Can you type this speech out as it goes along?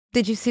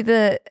Did you see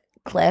the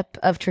clip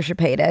of Trisha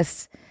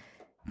Paytas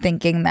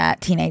thinking that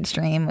Teenage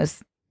Dream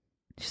was?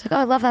 She's like, oh,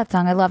 I love that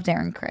song. I love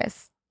Darren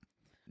Criss.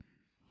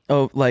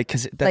 Oh, like,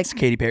 because that's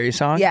Katy Perry's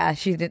song? Yeah,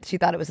 she did. She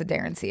thought it was a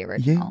Darren C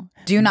original.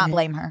 Do not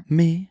blame her.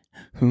 Me,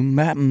 whom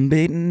I'm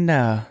beaten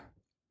now.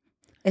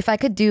 If I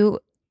could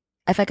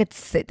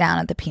sit down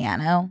at the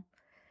piano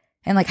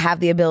and like have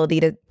the ability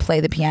to play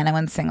the piano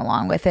and sing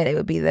along with it, it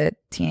would be the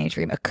Teenage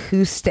Dream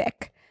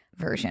acoustic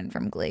version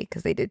from Glee,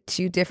 because they did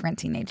 2 different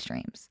Teenage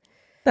Dreams.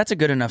 That's a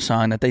good enough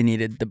song that they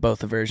needed both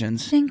the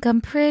versions. Think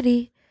I'm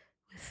pretty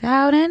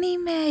without any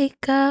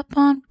makeup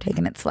on.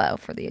 Taking it slow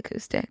for the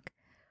acoustic.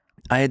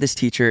 I had this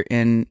teacher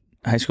in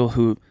high school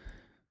who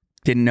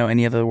didn't know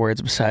any of the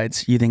words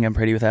besides "You think I'm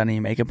pretty without any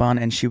makeup on,"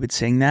 and she would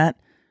sing that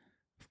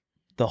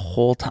the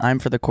whole time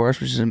for the chorus,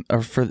 which is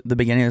or for the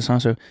beginning of the song.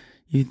 So,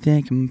 you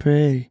think I'm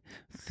pretty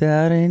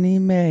without any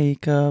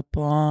makeup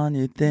on.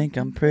 You think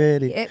I'm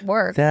pretty. It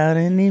worked. Without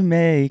any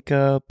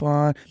makeup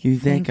on. You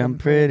think I'm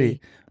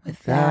pretty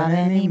without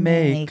any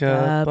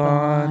makeup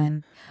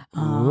on.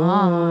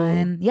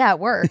 Yeah, it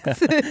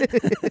works.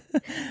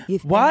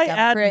 Why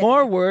add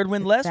more word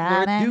when less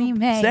word do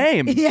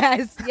same?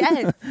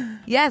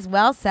 Yes.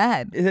 Well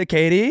said. Is it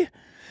Katie?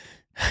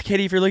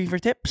 Katie, if you're looking for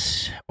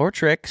tips or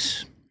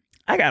tricks,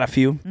 I got a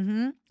few.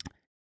 Mm-hmm.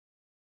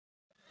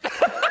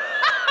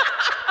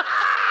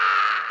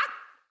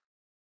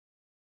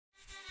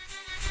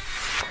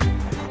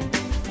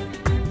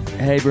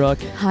 Hey, Brooke.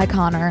 Hi,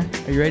 Connor.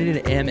 Are you ready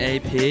to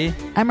MAP?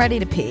 I'm ready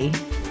to pee.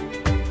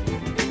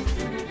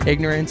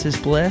 Ignorance is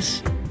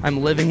bliss.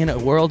 I'm living in a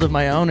world of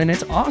my own, and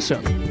it's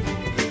awesome.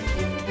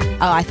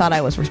 Oh, I thought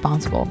I was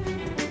responsible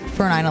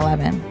for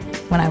 9/11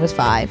 when I was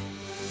 5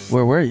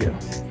 Where were you?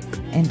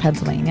 in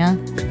Pennsylvania.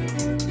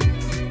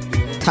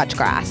 Touch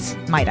grass,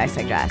 might I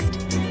suggest.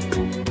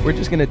 We're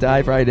just going to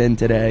dive right in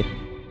today.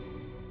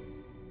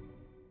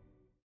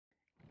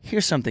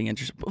 Here's something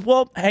interesting.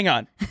 Well, hang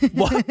on.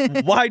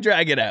 Why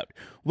drag it out?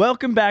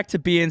 Welcome back to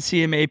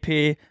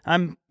BNCMAP.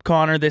 I'm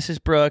Connor. This is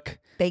Brooke.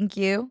 Thank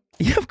you.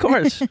 Yeah, of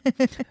course.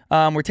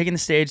 We're taking the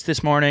stage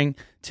this morning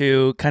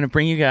to kind of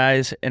bring you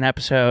guys an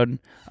episode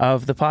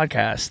of the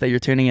podcast that you're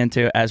tuning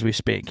into as we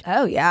speak.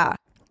 Oh, yeah.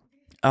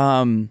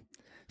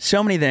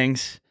 So many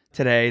things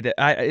today that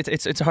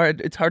it's hard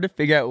to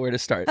figure out where to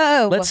start.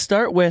 Oh, let's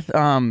start with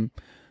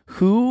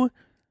who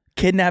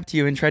kidnapped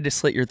you and tried to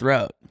slit your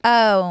throat.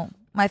 Oh,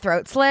 my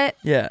throat slit.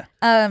 Yeah.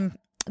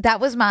 That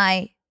was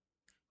my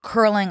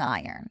curling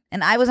iron,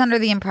 and I was under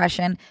the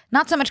impression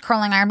not so much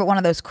curling iron, but one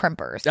of those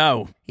crimpers.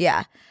 Oh,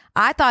 yeah.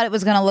 I thought it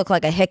was gonna look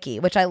like a hickey,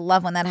 which I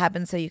love when that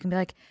happens. So you can be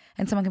like,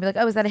 and someone can be like,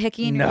 "Oh, is that a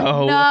hickey?" And you're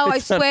No, like, I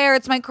swear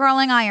it's my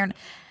curling iron.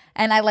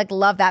 And I like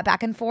love that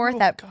back and forth,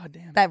 that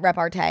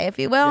repartee, if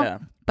you will. Yeah.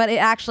 But it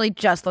actually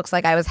just looks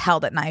like I was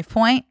held at knife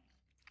point,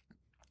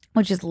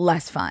 which is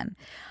less fun.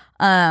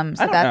 So I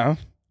don't know.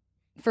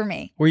 For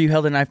me. Were you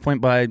held at knife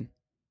point by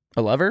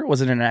a lover?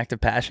 Was it an act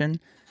of passion?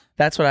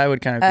 That's what I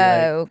would kind of be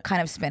like.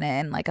 Kind of spin it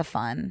in like a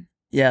fun.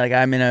 Yeah, like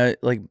I'm in a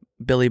like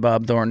Billy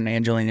Bob Thornton,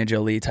 Angelina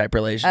Jolie type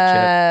relationship.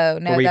 Oh,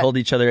 no. Where we hold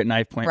each other at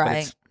knife point, right. but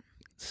it's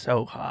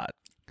so hot.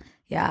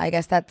 Yeah, I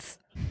guess that's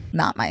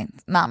not my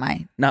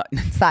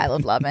style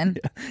of loving,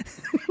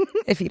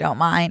 if you don't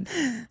mind.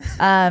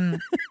 But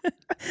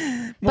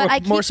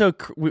more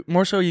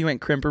so you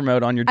went crimper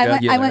mode on your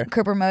jugular. I went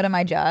crimper mode on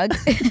my jug.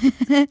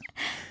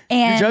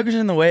 And your jug is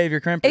in the way of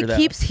your crimper. It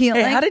keeps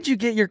healing. Hey, how did you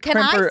get your crimper?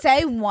 Can I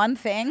say one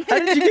thing? How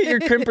did you get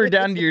your crimper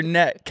down to your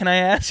neck? Can I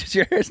ask?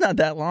 Your hair's not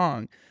that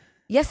long.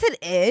 Yes, it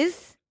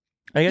is.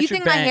 You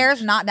think my hair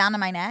is not down to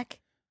my neck?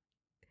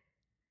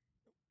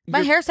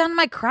 My hair's down to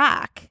my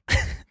crack.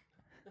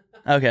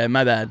 Okay,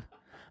 my bad.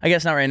 I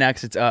guess not right now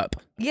because it's up.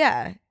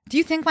 Yeah. Do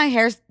you think my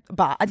hair's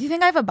bob? Do you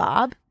think I have a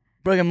bob?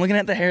 Brooke, I'm looking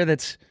at the hair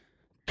that's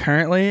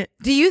currently.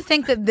 Do you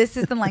think that this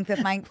is the length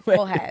of my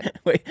full head?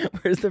 Wait,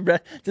 where's the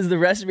rest? Does the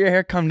rest of your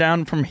hair come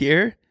down from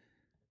here?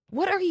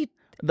 What are you?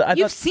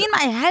 You've seen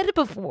my head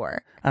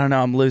before. I don't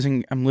know. I'm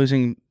losing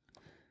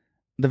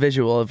the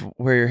visual of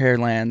where your hair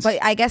lands. But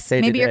I guess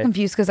maybe you're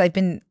confused because I've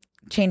been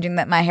changing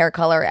my hair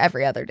color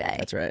every other day.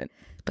 That's right.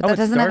 But that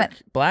doesn't have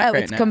it. Black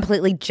right it's now.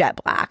 Completely jet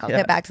black. I'll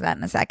get back to that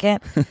in a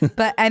second.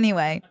 But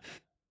anyway,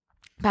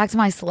 back to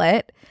my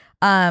slit.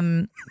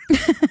 It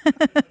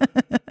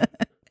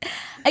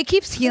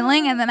keeps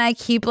healing, and then I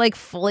keep like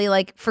fully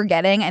like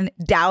forgetting and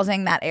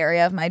dousing that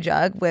area of my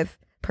jug with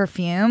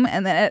perfume,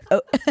 and then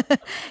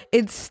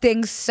it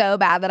stings so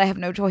bad that I have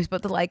no choice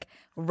but to like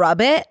rub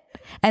it,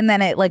 and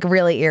then it like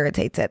really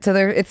irritates it. So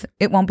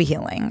it won't be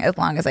healing as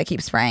long as I keep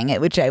spraying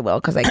it, which I will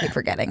because I keep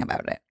forgetting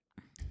about it.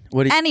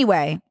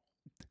 Anyway,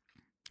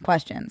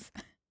 questions.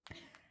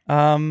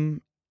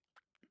 None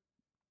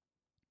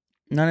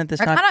at this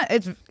time.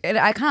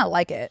 I kind of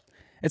like it.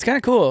 It's kind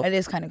of cool. It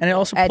is kind of cool. And it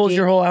also pulls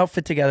your whole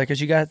outfit together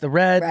because you got the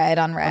red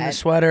on the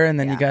sweater, and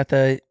then you got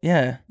the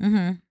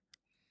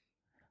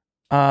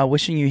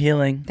wishing you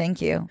healing.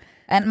 Thank you.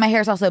 And my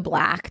hair's also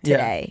black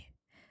today.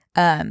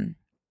 Yeah.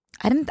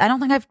 I don't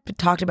think I've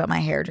talked about my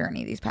hair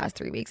journey these past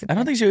 3 weeks. I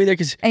don't think so either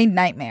because a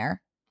nightmare.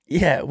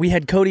 Yeah, we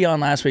had Cody on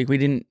last week. We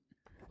didn't.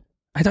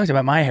 I talked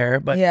about my hair,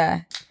 but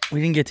Yeah.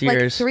 we didn't get to Like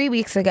yours. 3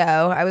 weeks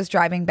ago, I was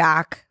driving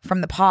back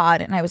from the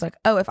pod and I was like,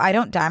 oh, if I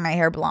don't dye my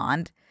hair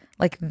blonde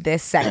like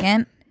this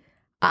second,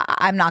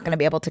 I'm not going to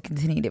be able to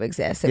continue to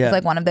exist. It was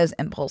like one of those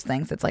impulse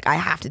things. It's like, I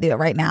have to do it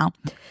right now.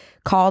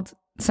 Called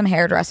some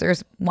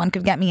hairdressers. One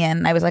could get me in.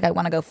 And I was like, I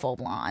want to go full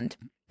blonde,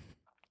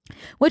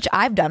 which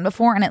I've done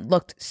before and it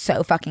looked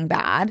so fucking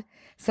bad.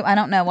 So I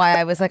don't know why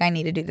I was like, I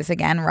need to do this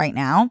again right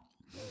now.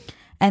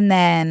 And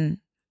then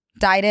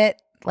dyed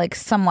it like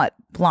somewhat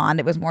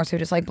blonde. It was more so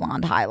just like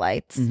blonde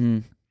highlights.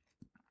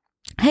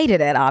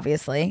 Hated it,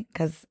 obviously,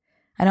 because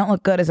I don't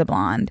look good as a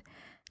blonde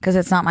because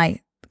it's not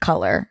my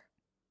color.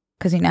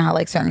 Because you know how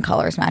like certain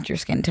colors match your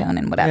skin tone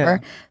and whatever.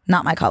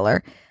 Not my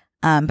color.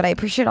 But I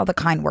appreciate all the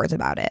kind words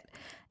about it.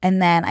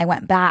 And then I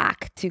went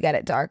back to get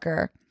it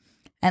darker.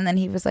 And then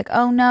he was like,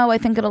 oh no, I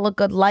think it'll look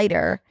good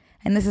lighter.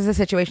 And this is a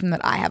situation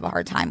that I have a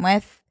hard time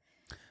with.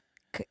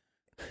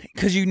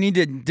 Because you need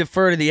to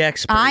defer to the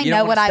expert. I you know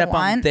don't what want I to step on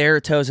want. their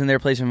toes in their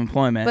place of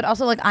employment. But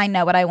also like I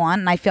know what I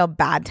want and I feel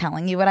bad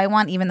telling you what I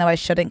want even though I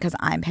shouldn't because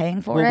I'm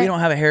paying for it. Well, we don't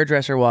have a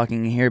hairdresser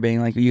walking in here being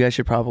like, you guys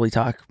should probably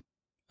talk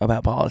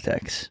about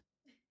politics.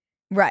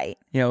 Right.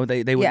 You know,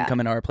 they wouldn't come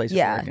into our place of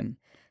work. And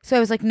so I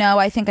was like, no,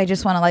 I think I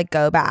just want to like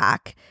go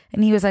back.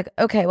 And he was like,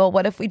 okay, well,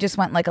 what if we just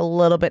went like a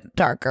little bit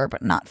darker,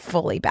 but not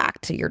fully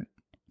back to your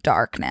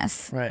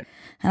darkness? Right.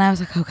 And I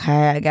was like,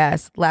 okay, I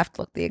guess. Left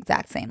looked the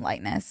exact same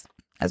lightness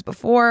as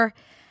before.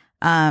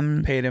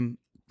 Paid him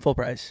full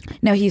price.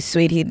 No, he's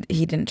sweet. He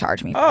didn't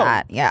charge me for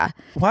that. Yeah.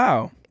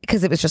 Wow.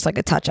 Because it was just like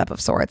a touch up of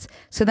sorts.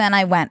 So then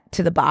I went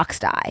to the box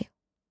dye.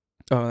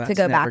 Oh, that's to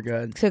go never back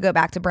good. to go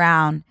back to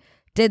brown.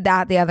 Did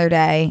that the other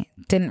day.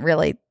 Didn't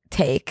really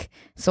take.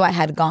 So I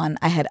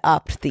had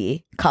upped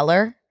the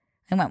color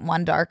and went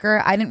one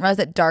darker. I didn't realize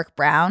that dark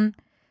brown,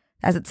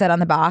 as it said on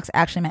the box,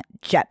 actually meant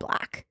jet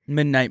black.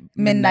 Midnight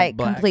black.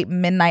 Complete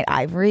midnight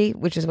ivory,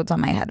 which is what's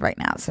on my head right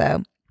now.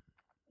 So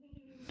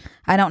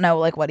I don't know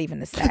like what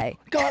even to say.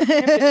 God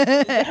damn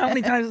it. How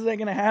many times is that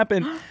going to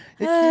happen?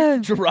 It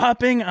keeps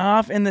dropping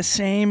off in the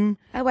same.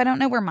 Oh, I don't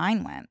know where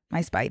mine went.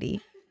 My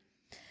Spidey.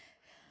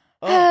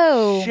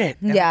 Oh, shit.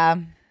 Yeah.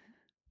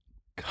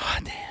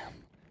 God damn.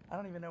 I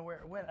don't even know where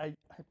it went. I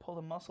pulled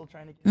a muscle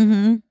trying to get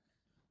it.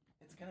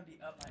 It's going to be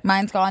up.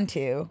 Mine's gone too.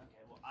 Okay,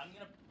 well, I'm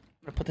going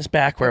to put this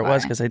back where it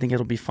was because I think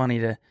it'll be funny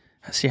to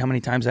see how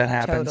many times that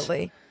happens.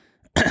 Totally.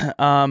 But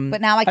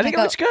now I can't think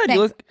go. it looks good.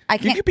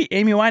 Thanks. You could be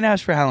Amy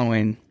Winehouse for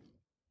Halloween.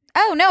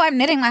 Oh no, I'm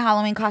knitting my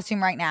Halloween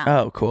costume right now.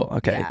 Oh, cool.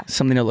 Okay, Yeah.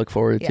 something to look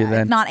forward to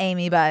then. It's not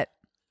Amy, but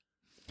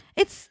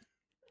it's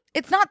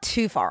not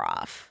too far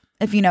off,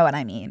 if you know what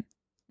I mean.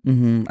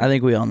 I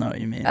think we all know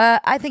what you mean.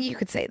 I think you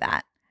could say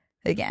that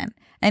again.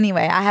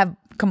 Anyway, I have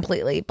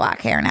completely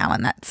black hair now,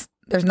 and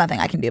there's nothing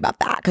I can do about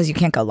that because you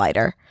can't go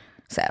lighter.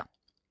 So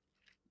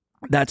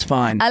That's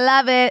fine. I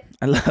love it.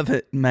 I love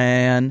it,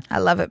 man. I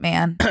love it,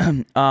 man.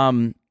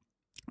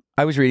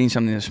 I was reading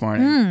something this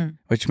morning,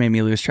 which made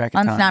me lose track of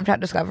On time. Snapchat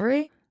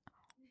Discovery?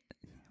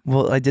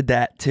 Well, I did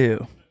that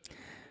too,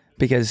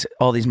 because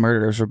all these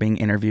murderers were being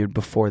interviewed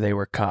before they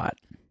were caught.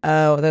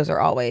 Oh, those are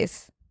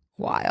always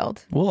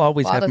wild. We'll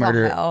always Wild have as all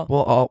murder.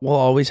 hell. We'll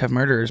always have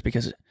murderers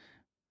because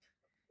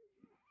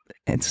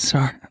it's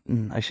sorry.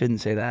 I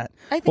shouldn't say that.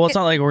 I think Well, it's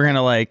not like we're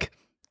not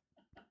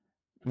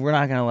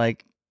gonna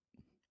like.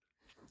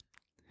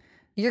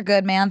 You're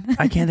good, man.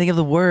 I can't think of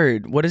the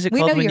word. What is it We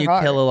called know when you're you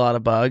hard. kill a lot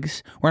of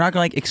bugs? We're not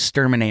gonna like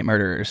exterminate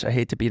murderers. I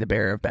hate to be the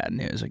bearer of bad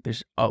news. Like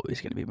there's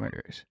always gonna be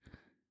murderers,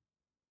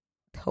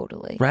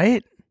 Totally.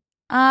 right?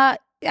 I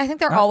think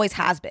there always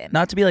has been.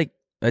 Not to be like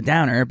a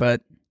downer,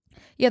 but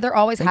Yeah, there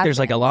always I has think there's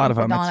like been a lot of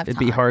since the them. dawn of It'd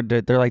be time. hard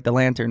to. They're like the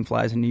lantern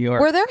flies in New York.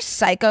 Were there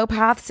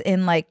psychopaths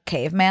in like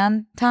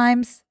caveman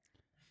times?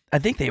 I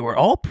think they were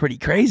all pretty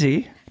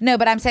crazy. No,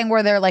 but I'm saying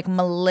were there like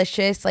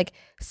malicious, like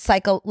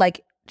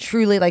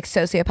truly like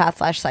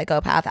sociopath /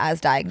 psychopath as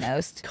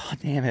diagnosed? God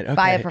damn it! Okay,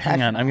 By a hang on.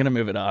 professional. I'm gonna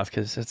move it off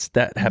because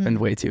that happened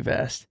way too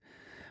fast.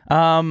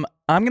 I'm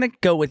gonna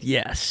go with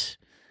yes.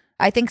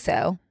 I think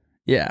so.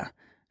 Yeah,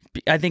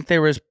 I think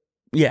there was.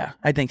 Yeah,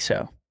 I think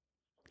so.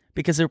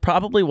 Because there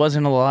probably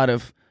wasn't a lot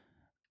of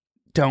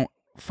 "don't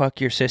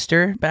fuck your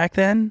sister" back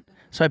then.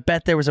 So I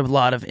bet there was a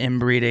lot of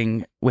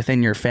inbreeding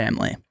within your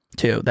family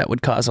too that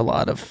would cause a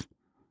lot of.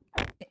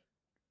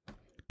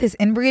 Does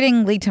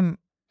inbreeding lead to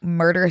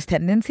murderous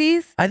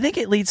tendencies? I think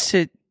it leads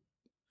to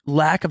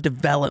lack of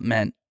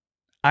development.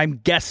 I'm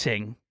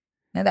guessing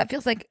No, that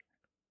feels like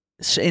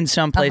in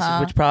some places,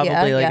 which probably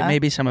yeah.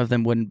 maybe some of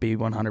them wouldn't be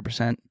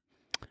 100%.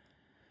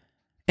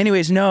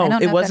 Anyways, I no, don't know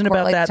it if wasn't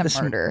about that. correlates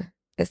to murder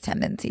is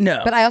tendency.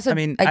 No, but I also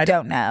I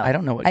don't know. I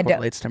don't know what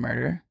correlates to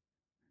murder.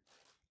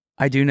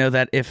 I do know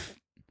that if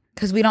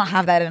because we don't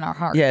have that in our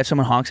heart. if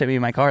someone honks at me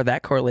in my car,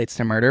 that correlates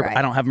to murder. But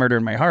I don't have murder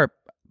in my heart.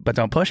 But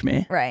don't push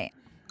me. Right.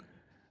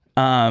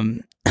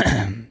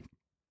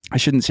 I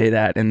shouldn't say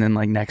that. And then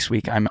like next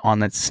week, I'm on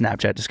the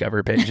Snapchat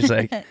Discover page. It's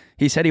like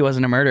he said he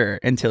wasn't a murderer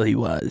until he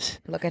was.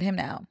 Look at him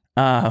now.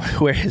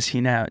 Where is he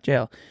now?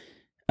 Jail.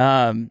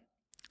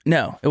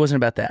 No, it wasn't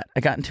about that. I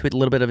got into a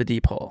little bit of a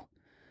deep hole.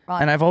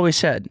 Right. And I've always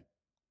said,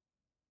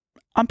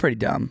 I'm pretty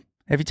dumb.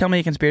 If you tell me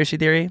a conspiracy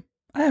theory,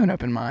 I have an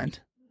open mind.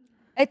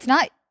 It's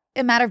not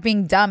a matter of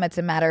being dumb. It's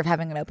a matter of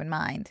having an open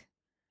mind.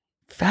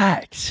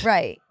 Facts.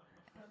 Right.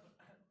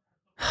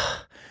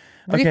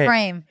 Okay.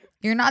 Reframe.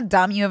 You're not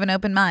dumb. You have an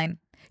open mind.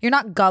 You're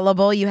not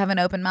gullible. You have an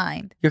open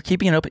mind. You're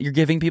keeping it open. You're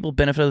giving people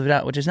benefit of the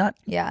doubt, which is not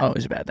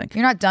always a bad thing.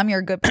 You're not dumb. You're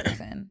a good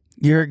person.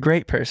 You're a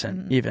great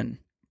person, even.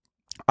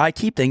 I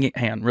keep thinking,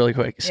 hang on, really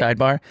quick,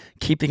 sidebar.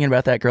 Keep thinking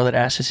about that girl that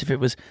asked us if it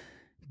was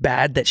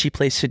bad that she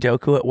plays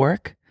Sudoku at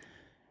work.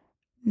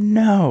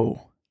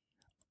 No.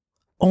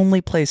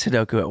 Only play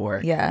Sudoku at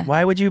work. Yeah.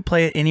 Why would you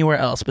play it anywhere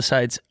else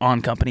besides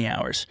on company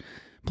hours?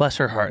 Bless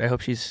her heart. I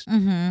hope she's still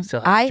has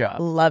a job. I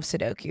love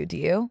Sudoku. Do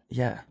you?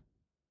 Yeah.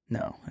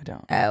 No, I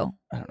don't. Oh.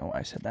 I don't know why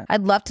I said that.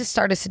 I'd love to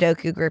start a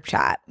Sudoku group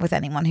chat with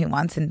anyone who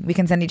wants, and we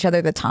can send each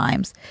other the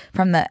times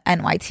from the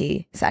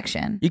NYT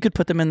section. You could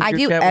put them in the I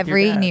group do chat with your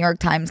every dad. New York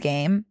Times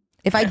game.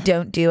 If I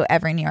don't do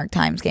every New York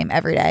Times game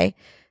every day,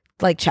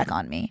 like check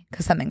on me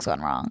because something's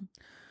gone wrong.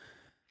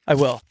 I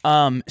will.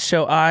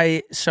 So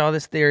I saw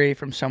this theory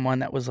from someone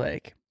that was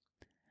like,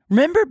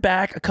 remember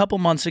back a couple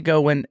months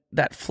ago when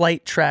that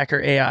flight tracker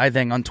AI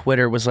thing on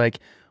Twitter was like,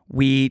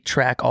 we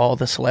track all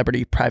the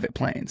celebrity private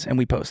planes and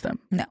we post them.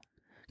 No.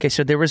 Okay,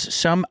 so there was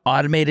some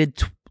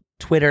automated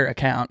Twitter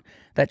account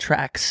that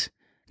tracks,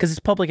 because it's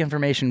public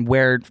information,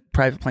 where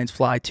private planes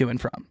fly to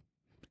and from.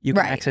 You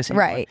can access it.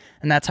 Right.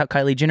 And that's how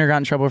Kylie Jenner got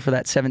in trouble for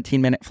that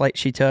 17-minute flight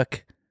she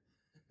took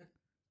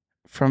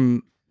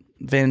from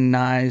Van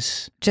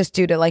Nuys. Just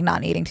due to like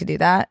not needing to do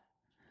that.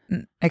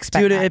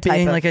 Expect Due to that it type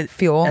being of like a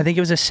fuel. I think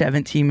it was a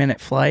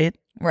 17-minute flight.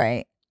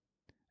 Right.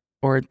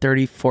 Or a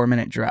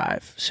 34-minute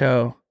drive.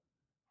 So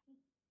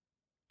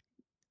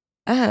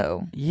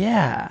Oh.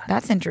 yeah.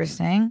 That's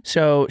interesting.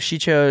 So she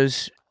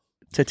chose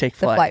to take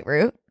The flight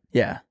route.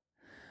 Yeah.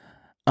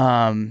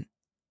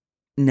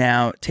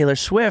 Now Taylor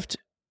Swift,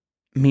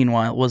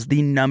 meanwhile, was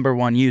the number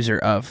one user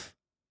of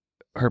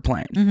her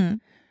plane. Mm-hmm.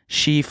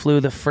 She flew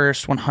the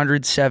first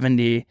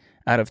 170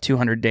 out of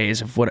 200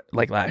 days of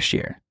last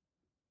year.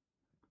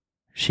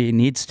 She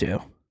needs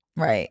to.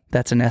 Right.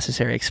 That's a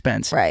necessary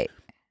expense. Right.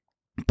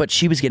 But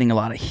she was getting a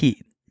lot of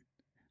heat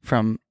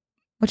from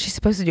What's she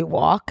supposed to do?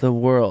 Walk? the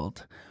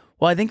world.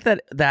 Well, I think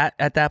that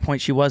at that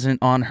point she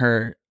wasn't on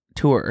her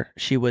tour.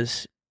 She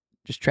was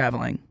just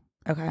traveling.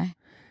 Okay.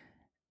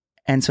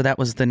 And so that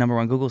was the number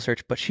one Google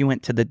search, but she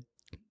went to the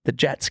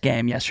Jets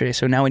game yesterday.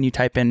 So now when you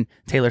type in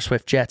Taylor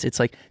Swift Jets, it's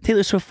like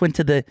Taylor Swift went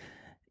to the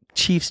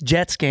Chiefs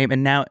Jets game,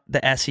 and now the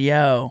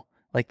SEO,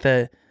 like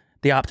the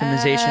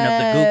optimization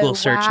of the Google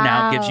search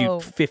now gives you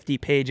 50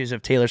 pages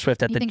of Taylor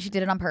Swift at You the think she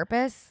did it on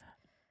purpose?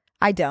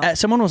 I don't.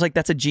 someone was like,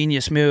 that's a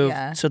genius move,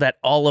 Yeah. so that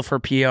all of her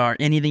PR,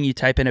 anything you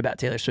type in about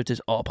Taylor Swift is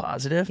all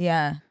positive.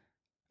 Yeah.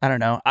 I don't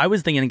know. I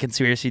was thinking the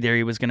conspiracy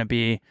theory was going to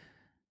be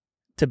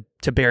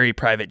to bury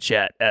private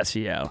jet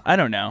SEO. I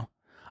don't know.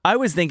 I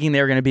was thinking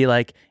they were going to be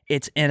like,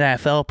 it's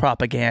NFL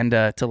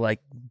propaganda to like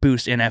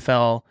boost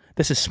NFL.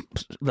 This is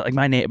like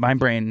my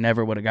brain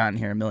never would have gotten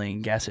here a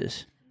million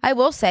guesses. I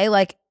will say,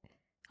 like,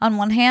 on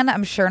one hand,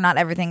 I'm sure not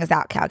everything is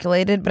out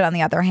calculated, but on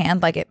the other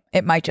hand, like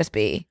it might just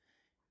be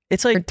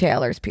It's for like,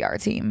 Taylor's PR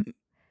team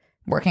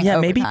working Yeah,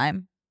 maybe-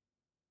 overtime.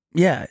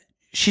 yeah,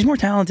 she's more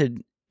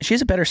talented. She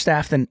has a better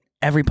staff than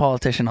every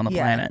politician on the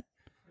Yeah. planet.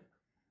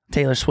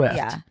 Taylor Swift.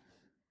 Yeah.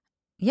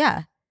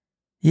 Yeah.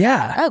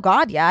 Yeah. Oh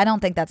God, yeah. I don't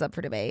think that's up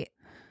for debate.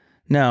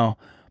 No,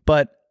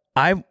 but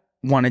I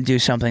want to do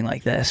something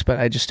like this, but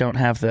I just don't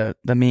have the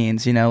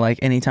means, you know, like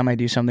anytime I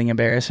do something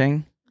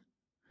embarrassing,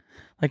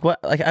 like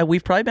what, like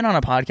we've probably been on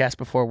a podcast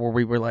before where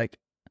we were like,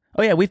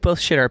 oh yeah, we've both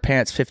shit our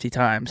pants 50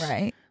 times,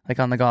 Right. like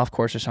on the golf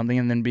course or something,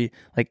 and then be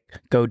like,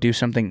 go do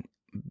something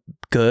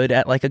good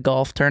at like a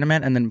golf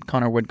tournament, and then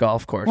Connor Wood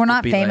Golf Course. We're would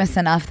not be famous like,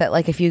 enough that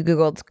like if you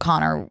Googled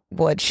Connor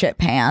Wood shit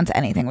pants,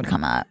 anything would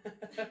come up.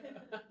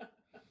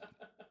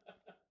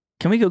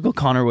 can we Google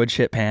Connor Wood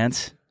shit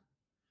pants?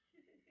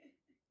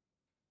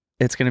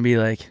 It's going to be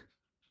like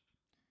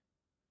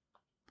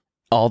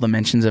all the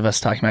mentions of us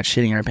talking about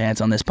shitting our pants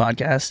on this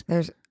podcast.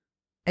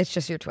 It's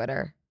just your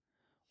Twitter.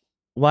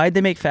 Why'd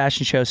they make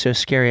fashion shows so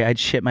scary I'd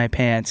shit my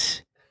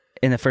pants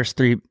in the first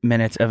 3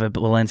 minutes of a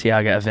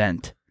Balenciaga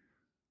event?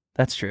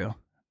 That's true.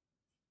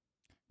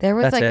 There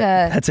was That's like it.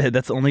 That's it.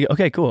 That's the only...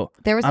 Okay, cool.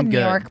 there was a I'm New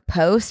good. York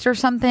Post or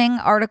something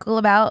article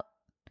about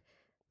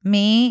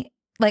me.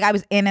 Like I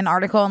was in an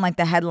article and like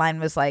the headline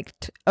was like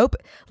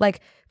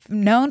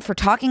known for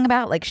talking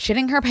about like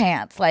shitting her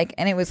pants, like,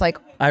 and it was like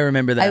I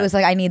remember that. I was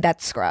like, I need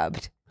that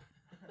scrubbed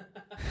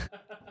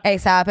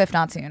ASAP, if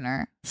not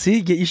sooner. See,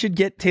 you should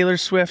get Taylor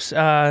Swift's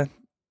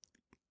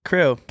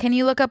crew. Can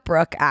you look up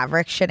Brooke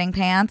Averick shitting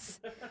pants?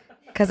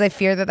 Because I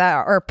fear that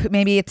or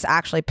maybe it's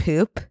actually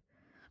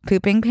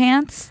pooping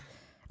pants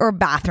or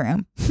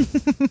bathroom.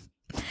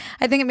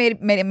 I think it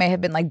may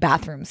have been like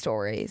bathroom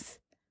stories.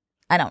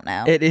 I don't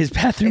know. It is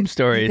bathroom You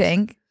stories.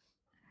 think?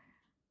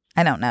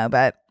 I don't know,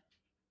 but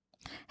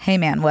hey,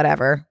 man,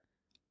 whatever.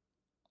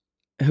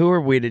 Who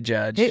are we to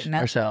judge No.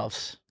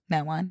 ourselves?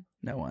 No one.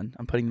 No one.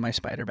 I'm putting my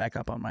spider back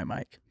up on my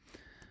mic.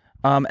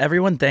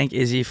 Everyone thank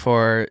Izzy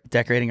for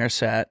decorating our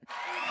set.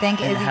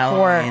 Thank And Izzy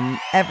Halloween-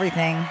 for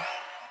everything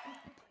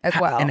as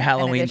well. and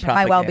Halloween in addition to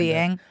my propaganda.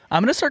 well-being.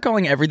 I'm gonna start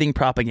calling everything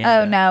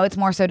propaganda. Oh no, it's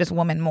more so just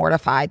woman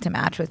mortified to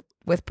match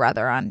with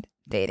brother on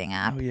dating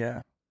app. Oh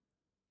yeah.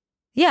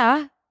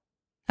 Yeah,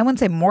 I wouldn't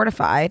say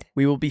mortified.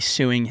 We will be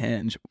suing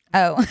Hinge.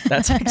 Oh,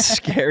 That's like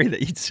scary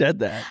that you said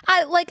that.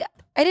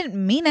 I didn't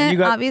mean And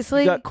it.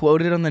 Obviously, you got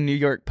quoted on the New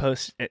York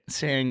Post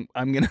saying,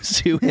 "I'm gonna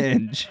sue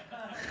Hinge."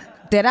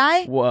 did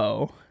I?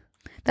 Whoa.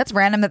 That's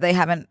random that they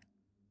haven't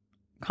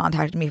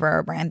contacted me for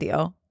a brand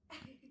deal.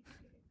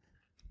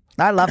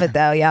 I love it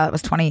though. Yeah, it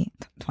was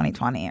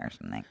 2020 or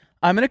something.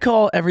 I'm gonna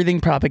call everything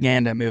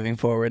propaganda moving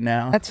forward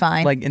now. That's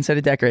fine. Like instead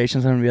of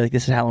decorations, I'm gonna be like,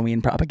 "This is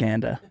Halloween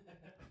propaganda."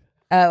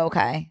 Oh,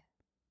 okay.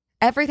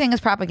 Everything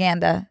is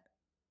propaganda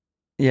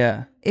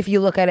Yeah. if you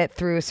look at it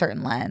through a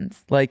certain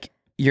lens. Like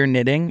your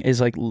knitting is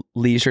like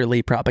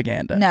leisurely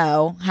propaganda.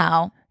 No,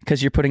 how?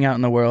 Because you're putting out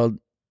in the world,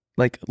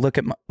 like look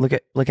at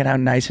how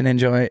nice and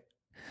enjoy.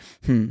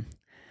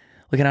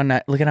 Look at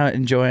how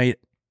enjoy.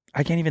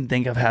 I can't even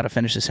think of how to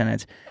finish the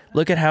sentence.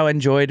 Look at how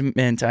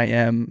enjoyment I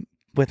am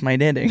with my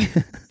knitting.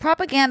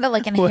 Propaganda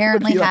like would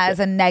inherently be like has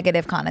a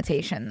negative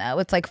connotation though.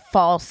 It's like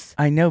false.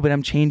 I know, but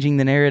I'm changing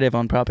the narrative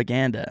on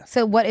propaganda.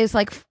 So what is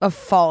like a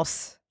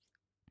false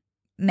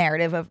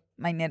narrative of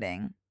my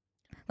knitting?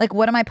 Like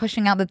what am I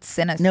pushing out that's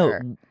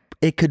sinister? No,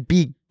 it could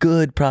be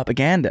good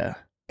propaganda.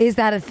 Is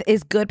that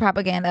is good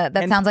propaganda?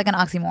 That sounds like an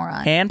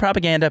oxymoron. Can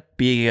propaganda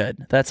be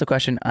good? That's the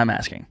question I'm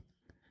asking,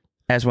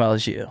 as well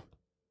as you.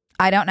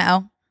 I don't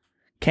know.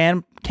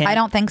 Can I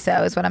don't think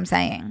so is what I'm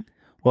saying.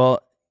 Well,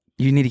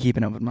 you need to keep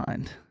an open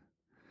mind.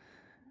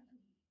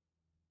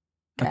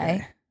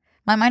 Okay.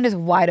 My mind is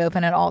wide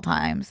open at all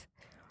times.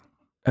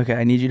 Okay,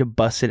 I need you to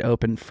bust it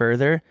open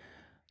further.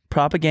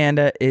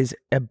 Propaganda is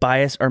a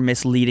bias or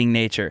misleading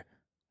nature.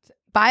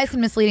 Bias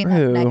and misleading,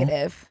 True. that's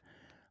negative.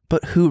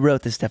 But who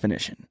wrote this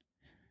definition?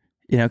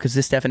 You know, because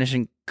this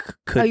definition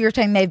could Oh, you're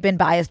saying they've been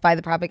biased by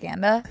the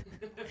propaganda?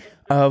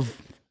 of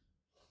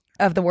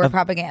the word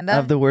propaganda?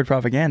 of the word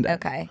propaganda.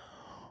 Okay.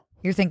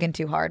 You're thinking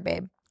too hard,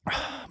 babe.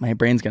 My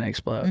brain's gonna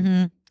explode.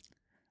 Mm-hmm.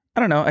 I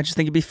don't know. I just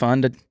think it'd be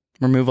fun to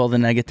remove all the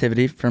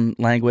negativity from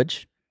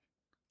language.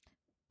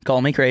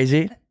 Call me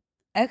crazy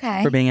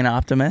Okay. for being an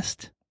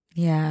optimist.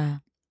 Yeah.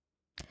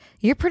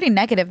 You're pretty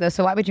negative though,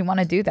 so why would you want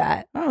to do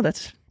that? Oh,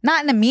 that's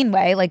Not in a mean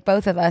way. Like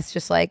both of us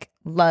just like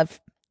love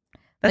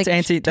like,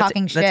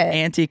 talking shit. That's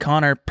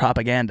anti-Connor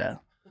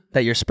propaganda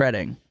that you're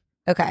spreading.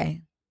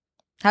 Okay.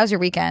 How's your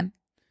weekend?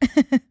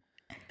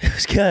 It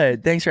was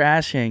good. Thanks for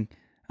asking.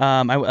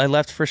 I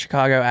left for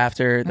Chicago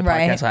after the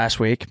Right. podcast last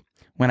week.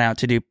 Went out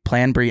to do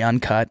Plan Brie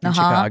Uncut in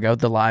Chicago,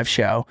 the live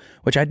show,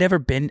 which I'd never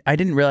been. I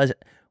didn't realize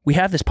we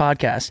have this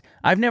podcast.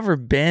 I've never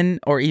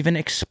been or even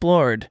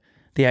explored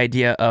the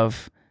idea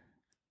of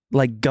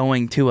like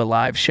going to a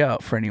live show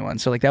for anyone.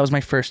 So like that was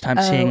my first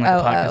time seeing like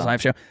a podcast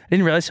live show. I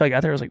didn't realize till I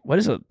got there. I was like, what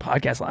is a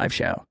podcast live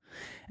show?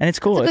 And it's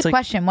cool. That's a It's good like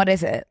question. What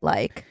is it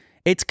like?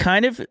 it's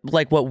kind of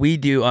like what we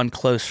do on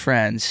Close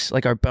Friends,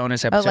 like our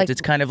bonus episodes. like-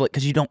 It's kind of like,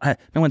 because you don't have,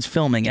 no one's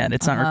filming it.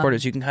 It's not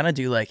recorded. So you can kind of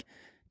do like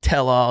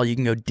tell all. You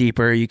can go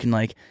deeper. You can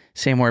like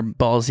say more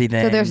ballsy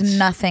things. So there's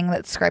nothing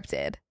that's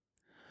scripted.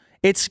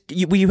 It's,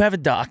 you have a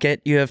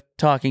docket, you have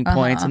talking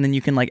points, and then you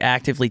can like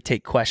actively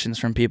take questions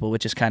from people,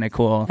 which is kind of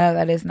cool. Oh,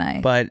 that is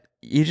nice. But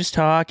you just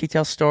talk, you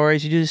tell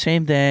stories, you do the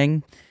same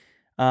thing.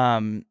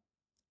 And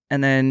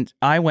then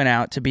I went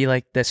out to be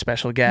like the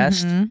special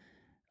guest.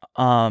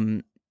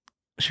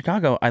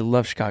 Chicago, I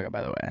love Chicago,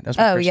 by the way. That was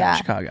my first time in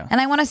Chicago.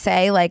 And I want to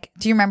say, like,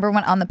 do you remember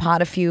when on the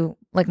pod a few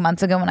like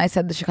months ago when I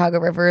said the Chicago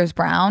River is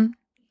brown?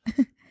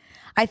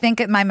 I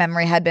think my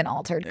memory had been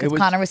altered because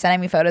Connor was sending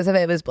me photos of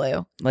it. It was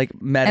blue.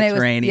 Like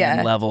Mediterranean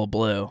yeah. level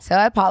blue. So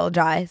I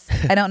apologize.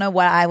 I don't know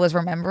what I was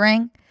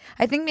remembering.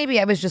 I think maybe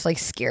I was just like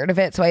scared of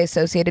it. So I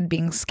associated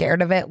being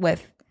scared of it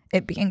with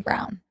it being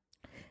brown,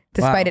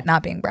 despite it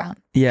not being brown.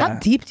 Yeah. How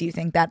deep do you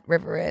think that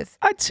river is?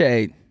 I'd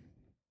say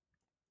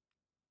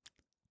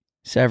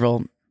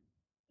several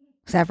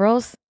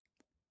Severals?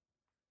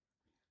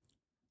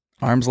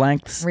 arms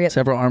lengths. Real-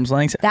 Several arms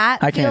lengths. That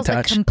I can't feels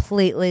like touch.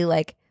 completely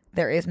like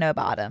there is no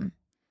bottom.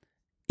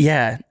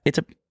 Yeah,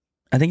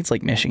 I think it's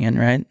like Michigan,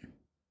 right?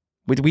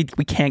 We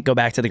can't go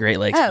back to the Great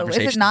Lakes. Oh, is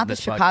conversation it not on the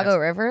this Chicago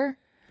podcast. River?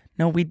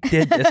 No, we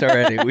did this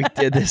already. We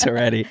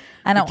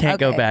can't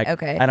go back.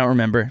 Okay. I don't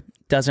remember.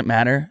 Doesn't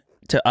matter.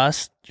 To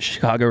us,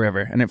 Chicago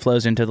River, and it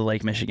flows into the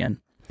Lake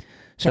Michigan.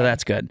 So Okay.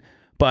 that's good.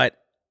 But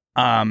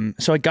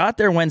so I got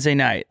there Wednesday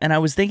night, and I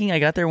was thinking I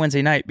got there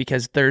Wednesday night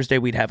because Thursday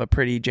we'd have a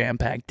pretty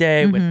jam-packed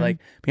day with like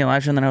being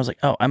live show, and then I was like,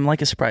 oh, I'm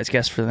like a surprise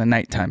guest for the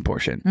nighttime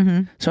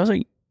portion. So I was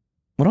like,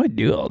 what do I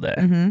do all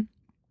day?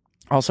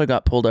 Also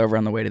got pulled over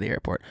on the way to the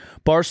airport.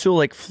 Barstool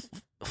like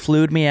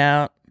flewed me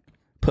out,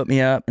 put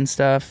me up and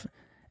stuff.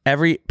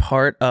 Every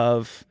part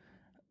of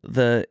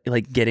the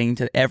like getting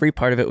to every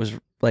part of it was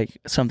like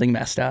something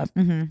messed up.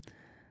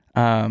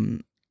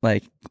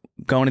 Like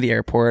going to the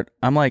airport,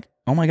 I'm like,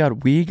 oh my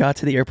God, we got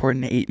to the airport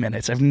in 8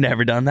 minutes. I've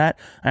never done that.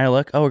 And I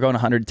look, oh, we're going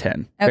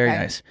 110. Very Okay.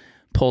 nice.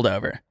 Pulled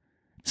over.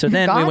 So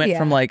then we God, went yeah.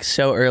 from like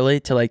so early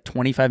to like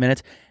 25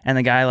 minutes, and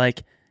the guy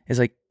like is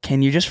like,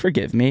 "Can you just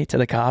forgive me?" to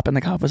the cop, and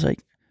the cop was like,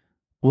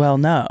 "Well,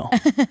 no,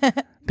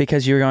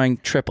 because you're going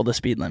triple the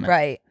speed limit,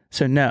 Right.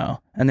 So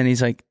no." And then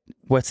he's like,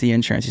 "What's the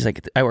insurance?" He's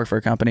like, "I work for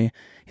a company."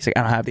 He's like,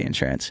 "I don't have the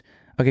insurance."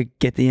 Okay,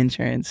 get the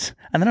insurance.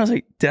 And then I was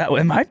like,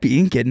 am I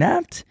being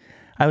kidnapped?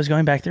 I was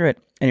going back through it.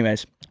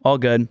 Anyways, all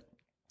good.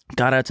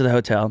 Got out to the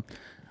hotel.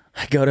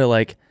 I go to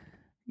like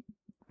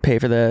pay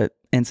for the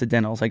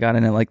incidentals. I got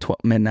in at like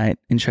midnight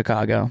in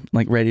Chicago,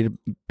 like ready to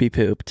be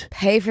pooped.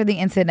 Pay for the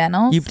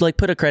incidentals? You like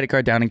put a credit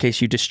card down in case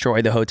you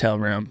destroy the hotel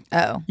room.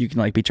 Oh. You can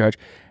like be charged.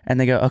 And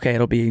they go, okay,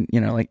 it'll be,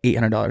 like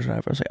 $800 or whatever.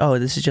 I was like, oh,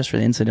 this is just for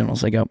the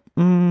incidentals. They go,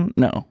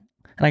 no.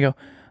 And I go,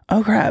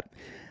 oh crap.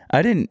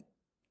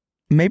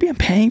 Maybe I'm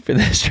paying for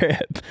this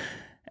trip.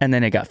 And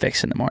then it got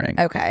fixed in the morning.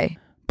 Okay.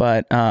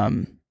 But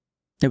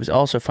it was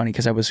also funny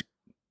because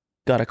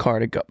got a car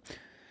to go.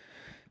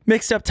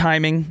 Mixed up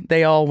timing.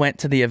 They all went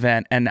to the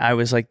event and I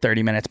was like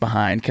 30 minutes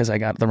behind because I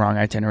got the wrong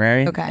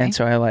itinerary. Okay. And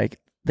so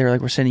they were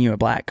like, we're sending you a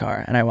black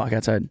car. And I walk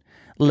outside.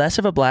 Less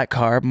of a black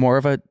car, more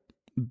of a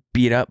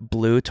beat up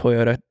blue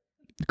Toyota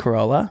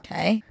Corolla.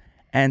 Okay.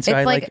 And so It's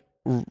I like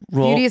roll.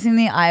 beauty is in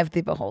the eye of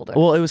the beholder.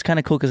 Well, it was kind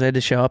of cool because I had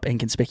to show up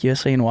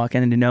inconspicuously and walk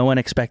in, and no one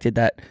expected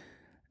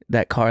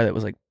that car that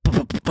was like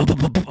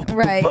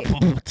Right.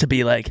 to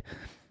be like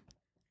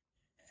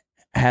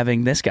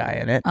having this guy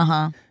in it.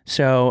 Uh-huh.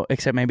 So,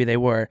 except maybe they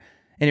were.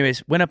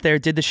 Anyways, went up there,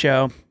 did the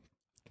show.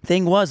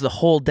 Thing was, the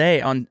whole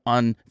day on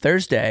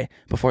Thursday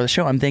before the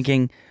show, I'm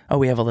thinking, oh,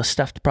 we have all this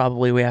stuff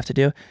we have to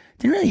do.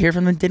 Didn't really hear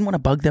from them. Didn't want to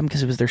bug them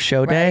because it was their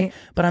show day. Right.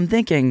 But I'm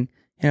thinking,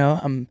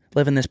 I'm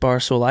living this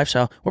barstool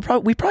lifestyle.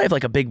 We probably have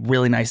like a big,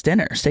 really nice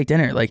dinner, steak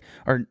dinner,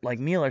 or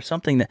meal or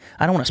something that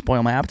I don't want to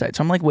spoil my appetite.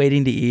 So I'm like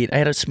waiting to eat. I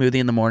had a smoothie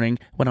in the morning,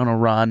 went on a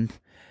run,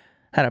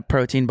 had a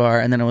protein bar,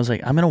 and then I was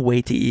like, I'm gonna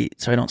wait to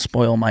eat so I don't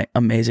spoil my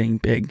amazing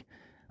big,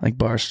 like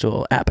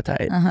barstool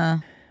appetite.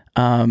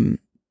 Uh-huh.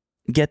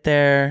 Get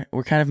there.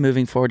 We're kind of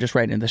moving forward, just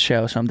right into the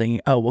show. So I'm thinking,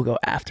 oh, we'll go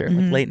after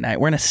like late night.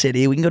 We're in a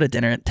city. We can go to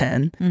dinner at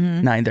 10,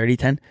 9:30,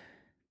 10.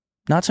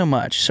 Not so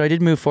much. So I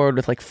did move forward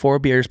with like 4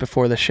 beers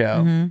before the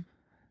show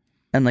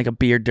and like a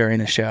beer during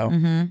the show.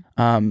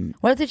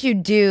 What did you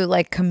do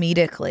like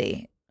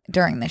comedically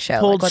during the show?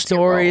 Told what's your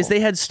stories. role? They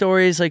had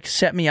stories, like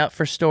set me up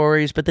for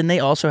stories, but then they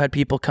also had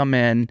people come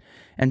in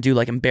and do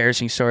like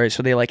embarrassing stories.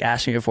 So they like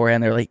asked me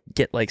beforehand. They're like,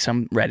 get like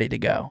some ready to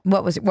go.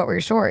 What were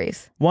your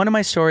stories? One One of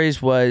my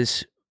stories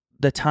was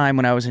the time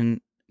when I was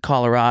in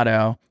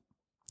Colorado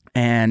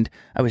and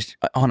I was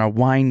on a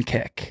wine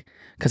kick.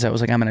 Because I was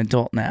like, I'm an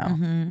adult now.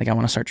 Like, I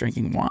want to start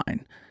drinking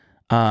wine.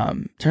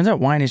 Turns out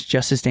wine is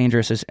just as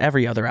dangerous as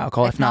every other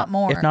alcohol, if not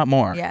more. If not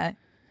more. Yeah.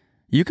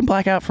 You can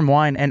black out from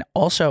wine, and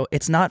also,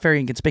 it's not very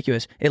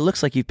inconspicuous. It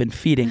looks like you've been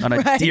feeding on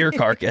a deer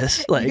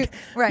carcass. Like,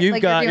 you've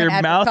like got you're your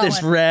doing mouth Edward is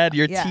Cullen. red,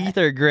 your Yeah. teeth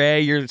are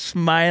gray, you're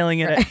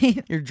smiling at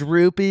it, you're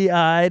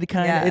droopy-eyed,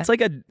 kind of. Yeah. It's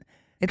like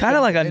It's kind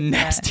of like a dangerous,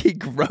 yeah. nasty,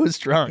 gross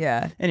drunk.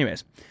 Yeah.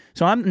 Anyways,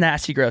 so I'm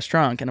nasty, gross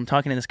drunk, and I'm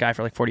talking to this guy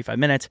for like 45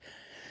 minutes.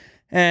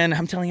 And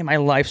I'm telling him my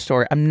life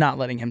story. I'm not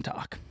letting him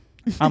talk.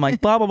 I'm like,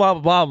 blah, blah, blah,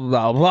 blah,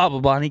 blah, blah, blah,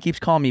 blah. And he keeps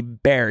calling me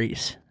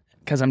berries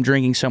because I'm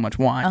drinking so much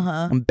wine.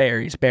 I'm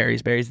berries,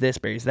 this,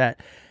 berries, that.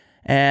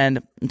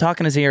 And I'm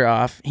talking his ear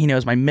off. He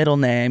knows my middle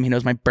name. He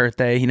knows my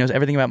birthday. He knows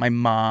everything about my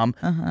mom.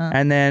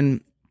 And then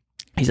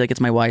he's like,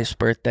 it's my wife's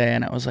birthday.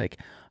 And I was like,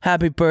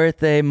 happy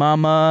birthday,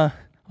 mama,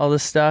 all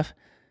this stuff.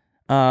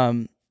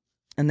 And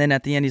then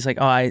at the end, he's like,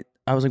 oh, I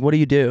was like, what do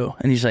you do?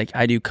 And he's like,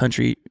 I do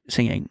country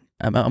singing.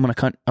 I'm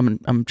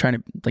trying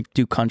to like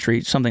do country,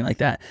 something like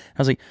that. I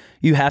was like,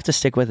 you have to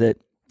stick with it.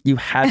 You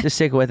have to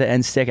stick with it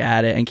and stick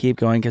at it and keep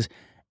going because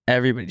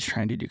everybody's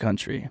trying to do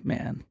country,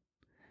 man.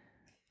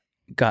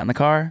 Got in the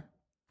car.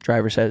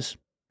 Driver says,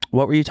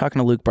 what were you talking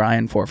to Luke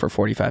Bryan for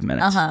 45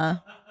 minutes? I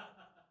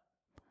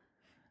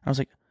was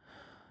like,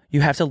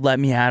 you have to let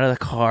me out of the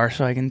car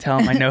so I can tell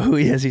him I know who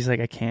he is. He's like,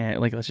 I can't.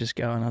 Like, let's just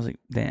go. And I was like,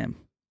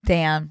 damn.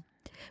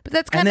 But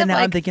that's And kind then of now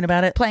like I'm thinking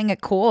about it. playing it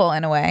cool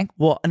in a way.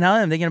 Well, now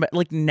that I'm thinking about it,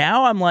 like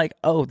now I'm like,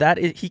 oh,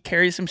 he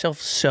carries himself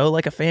so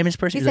like a famous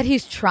person. He said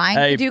he's trying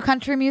to do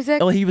country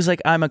music. Oh, he was like,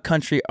 I'm a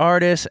country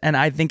artist. And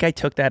I think I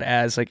took that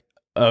as like,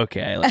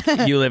 okay, like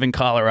you live in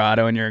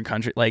Colorado and you're in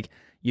country, like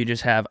you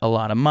just have a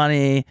lot of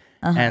money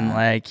and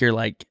like you're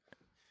like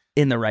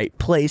in the right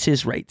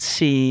places, right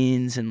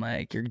scenes, and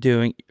like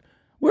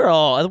we're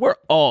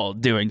all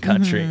doing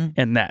country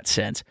in that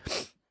sense.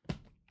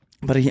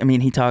 But he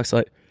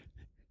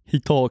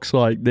talks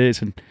like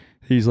this, and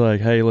he's like,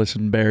 hey,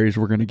 listen, berries,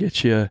 we're gonna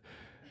get you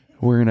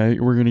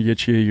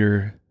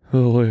your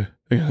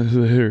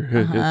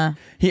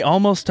He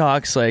almost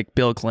talks like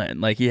Bill Clinton,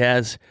 like he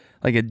has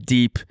like a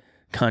deep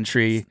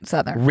country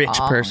Southern rich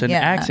person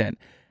accent.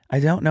 I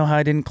don't know how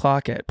I didn't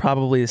clock it.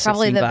 Probably the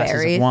 16 glasses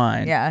berries. of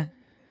wine. Yeah.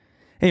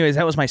 Anyways,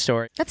 that was my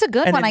story. That's a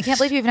good And one. I can't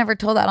believe you've never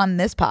told that on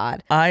this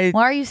pod. Why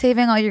are you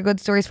saving all your good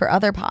stories for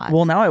other pods?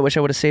 Well, now I wish I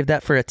would have saved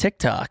that for a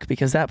TikTok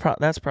because that's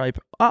probably.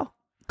 I'll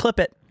clip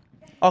it.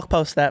 I'll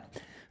post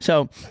that.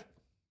 So,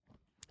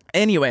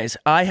 anyways,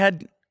 I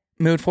had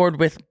moved forward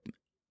with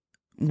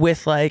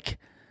with like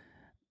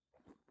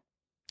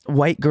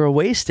white girl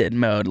wasted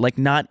mode, like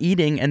not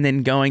eating and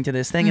then going to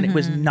this thing. And it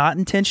was not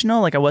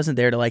intentional. Like I wasn't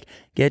there to like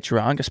get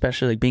drunk,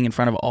 especially like being in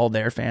front of all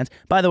their fans.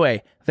 By the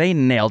way, they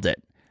nailed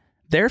it.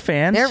 Their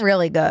fans, They're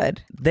really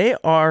good. they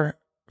are,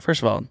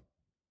 first of all,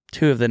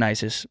 two of the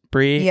nicest.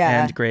 Bree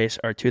and Grace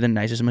are two of the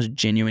nicest, most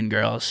genuine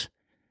girls.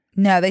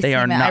 No, they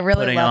are seem it. not I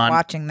really putting love on-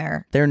 watching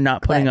their They're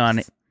not putting on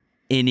clips.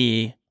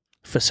 any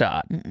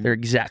facade. They're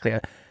exactly.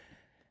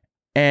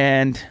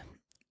 And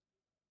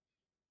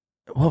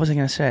what was I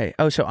going to say?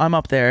 Oh, so I'm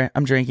up there.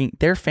 I'm drinking.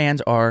 Their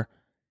fans are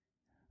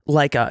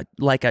like a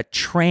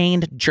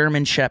trained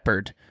German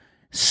Shepherd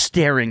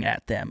staring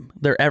at them.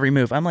 Their every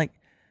move. I'm like,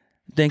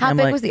 How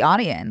big like was the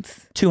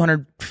audience?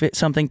 200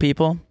 something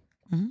people.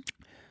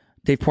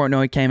 Dave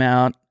Portnoy came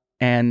out,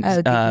 and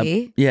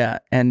DP? yeah,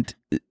 and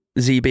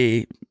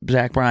ZB,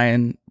 Zach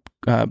Bryan,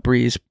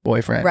 Bree's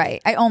boyfriend.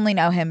 Right. I only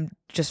know him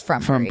just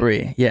from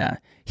Bree. Yeah,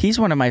 he's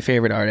one of my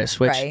favorite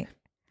artists. Which Right.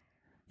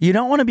 you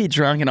don't want to be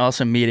drunk and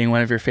also meeting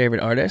one of your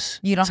favorite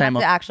artists. You don't have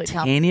to actually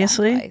tell me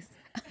simultaneously. that twice.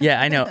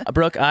 Yeah, I know,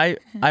 Brooke. I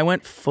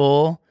went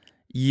full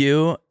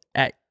you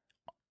at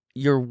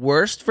your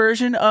worst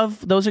version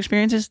of those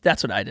experiences.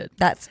 That's what I did.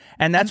 That's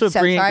And that's I'm what so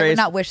Bree and sorry. I Grace. would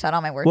not wish that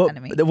on my worst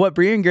enemy. What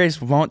Bree and Grace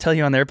won't tell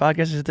you on their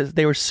podcast is that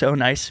they were so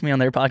nice to me on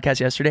their podcast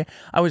yesterday.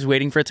 I was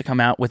waiting for it to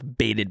come out with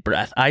bated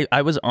breath.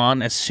 I was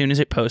on as soon as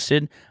it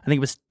posted. I think it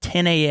was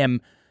 10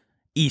 a.m.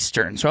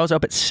 Eastern. So I was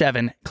up at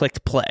 7,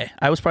 clicked play.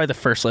 I was probably the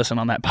first listen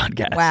on that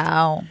podcast.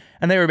 Wow.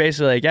 And they were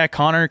basically like, yeah,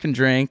 Connor can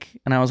drink.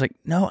 And I was like,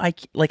 no, I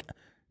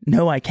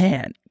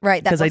can't.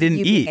 Right. Because I didn't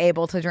you eat. Being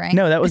able to drink.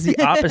 No, that was the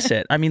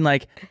opposite. I mean,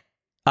 like,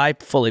 I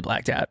fully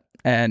blacked out.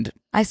 And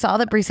I saw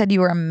that Bree said you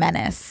were a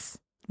menace,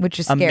 which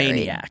is a scary.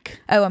 maniac.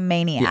 Oh, a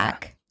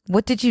maniac.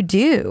 What did you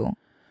do?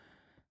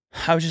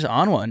 I was just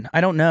on one. I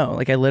don't know.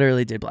 Like, I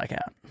literally did black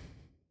out.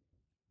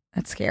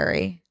 That's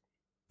scary.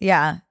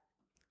 Yeah.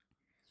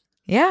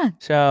 Yeah.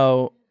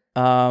 So,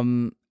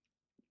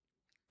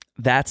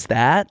 that's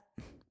that.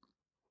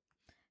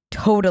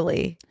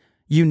 Totally.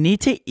 You need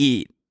to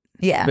eat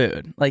Yeah.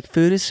 food. Like,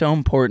 food is so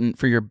important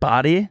for your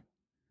body.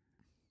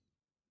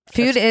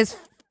 Food is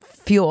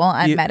fuel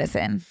and You-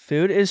 medicine.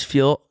 Food is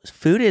fuel.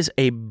 Food is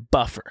a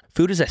buffer.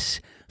 Food is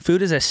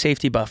a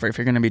safety buffer if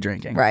you're going to be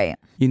drinking. Right.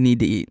 You need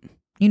to eat.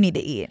 You need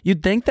to eat.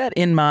 You'd think that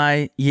in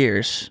my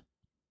years,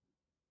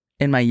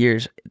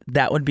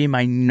 that would be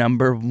my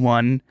number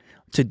one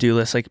to-do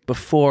list. Like,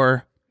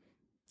 before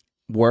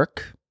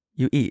work,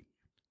 you eat,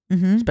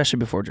 especially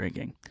before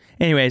drinking.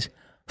 Anyways,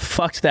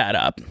 fucked that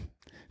up.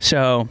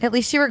 So At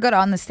least you were good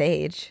on the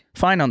stage.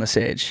 fine on the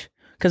stage.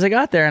 Because I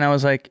got there and I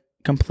was like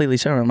completely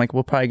sober. I'm like,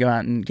 we'll probably go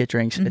out and get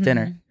drinks at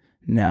dinner.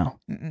 No.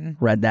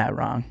 Read that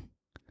wrong.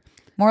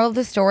 Moral of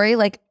the story,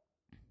 like,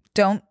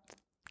 don't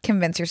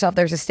convince yourself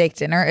there's a steak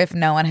dinner if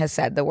no one has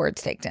said the word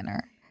steak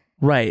dinner.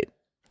 Right.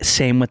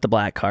 Same with the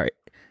black cart.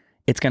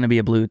 It's going to be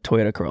a blue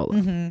Toyota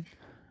Corolla.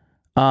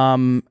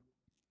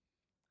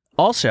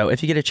 Also,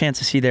 if you get a chance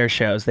to see their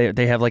shows,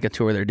 they have like a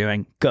tour they're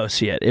doing. Go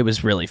see it. It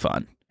was really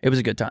fun. It was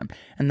a good time.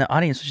 And the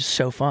audience was just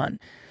so fun.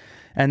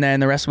 And then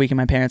the rest of the weekend,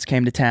 my parents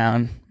came to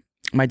town.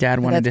 My dad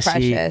wanted to That's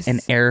precious. see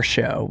an air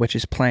show, which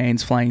is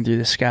planes flying through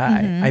the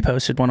sky. I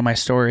posted one on my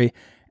story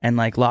and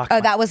like locked. Oh,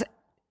 that was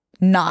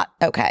not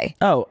okay.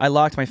 I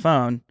locked my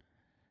phone,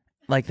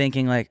 like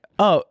thinking like,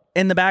 oh,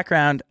 in the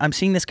background, I'm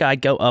seeing this guy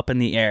go up in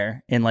the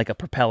air in like a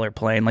propeller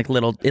plane, like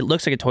it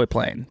looks like a toy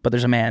plane, but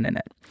there's a man in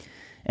it.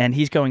 And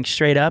he's going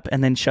straight up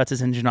and then shuts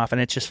his engine off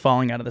and it's just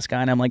falling out of the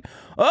sky. And I'm like,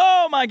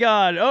 oh my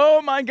God,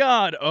 oh my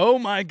God, oh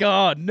my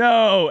God,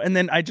 no. And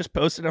then I just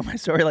posted on my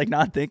story, like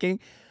not thinking.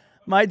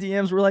 My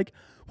DMs were like,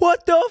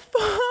 what the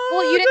fuck?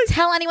 Well, you didn't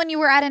tell anyone you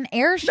were at an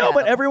air show. No,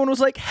 but everyone was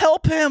like,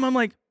 help him. I'm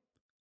like,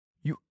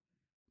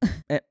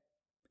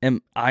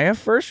 am I a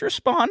first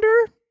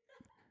responder?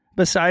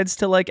 Besides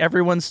to like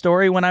everyone's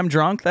story when I'm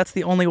drunk, that's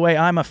the only way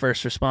I'm a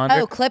first responder.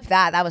 Oh, clip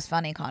that. That was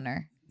funny,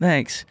 Connor.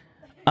 Thanks.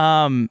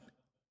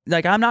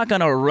 Like I'm not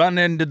gonna run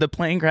into the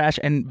plane crash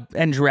and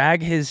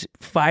drag his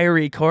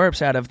fiery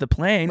corpse out of the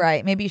plane.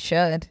 Right. Maybe you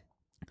should.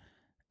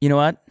 You know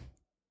what?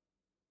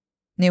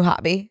 New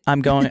hobby.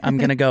 I'm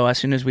gonna go as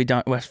soon as we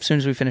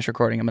finish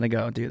recording. I'm gonna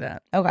go do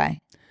that. Okay.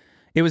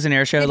 It was an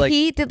air show.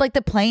 Did like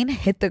the plane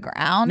hit the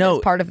ground No.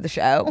 as part of the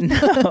show?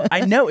 No,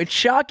 I know it's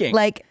shocking.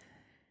 Like,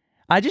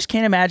 I just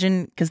can't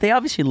imagine because they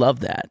obviously love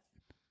that.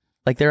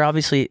 Like they're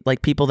obviously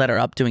like people that are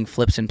up doing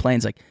flips in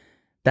planes. Like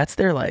that's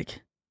their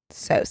like.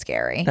 so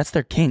scary. That's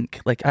their kink.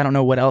 Like I don't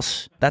know what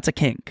else. That's a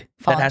kink.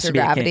 Falling that has to through be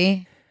a gravity.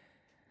 kink.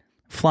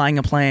 Flying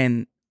a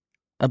plane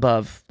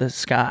above the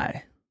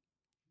sky.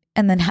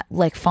 And then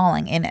like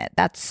falling in it.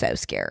 That's so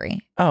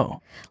scary.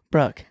 Oh,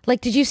 Brooke. Like,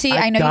 did you see?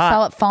 I know you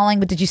saw it falling,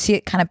 but did you see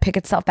it kind of pick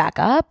itself back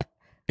up?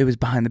 It was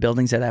behind the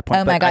buildings at that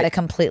point. Oh my but God! It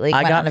completely I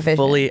went out got of vision.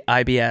 fully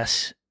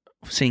IBS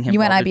seeing him. You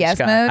went fall through the IBS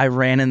sky. mode? I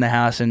ran in the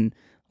house and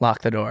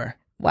locked the door.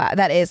 Wow,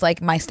 that is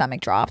like my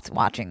stomach dropped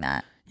watching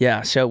that.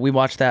 Yeah, so we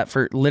watched that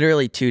for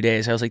literally 2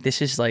 days. I was like,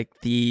 this is like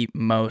the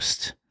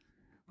most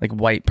like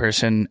white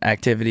person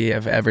activity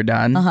I've ever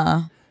done. Uh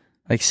huh.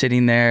 Like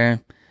sitting there,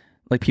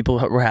 like people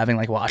were having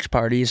like watch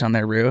parties on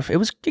their roof. It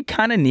was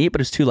kind of neat, but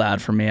it's too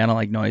loud for me. I don't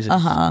like noises.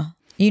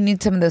 You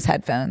need some of those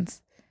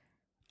headphones.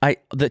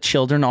 The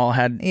children all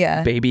had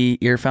baby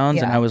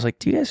earphones, and I was like,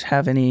 "Do you guys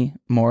have any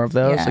more of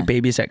those? Like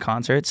babies at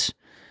concerts?"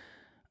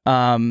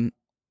 And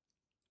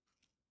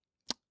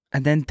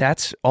then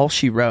that's all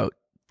she wrote.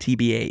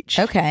 TBH.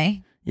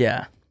 Okay.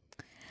 Yeah.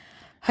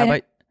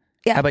 How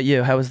about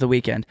you? How was the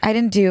weekend? I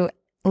didn't do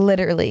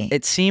literally.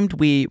 It seemed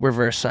we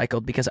reverse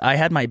cycled because I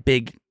had my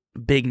big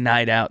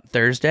night out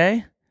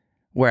Thursday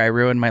where I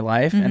ruined my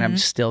life, and I'm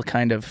still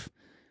kind of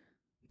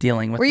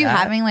dealing with Were you that.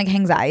 having like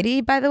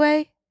anxiety, by the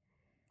way?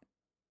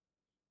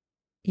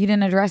 You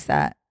didn't address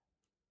that.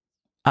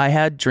 I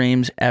had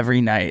dreams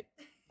every night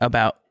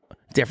about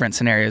different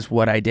scenarios,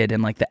 what I did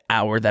in like the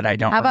hour that I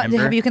don't remember.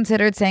 Have you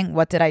considered saying,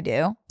 what did I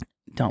do?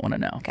 Don't want to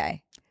know.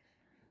 Okay.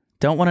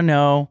 Don't want to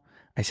know.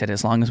 I said,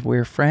 as long as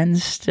we're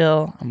friends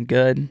still, I'm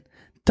good.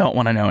 Don't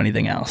want to know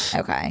anything else.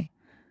 Okay.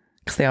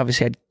 Because they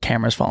obviously had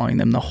cameras following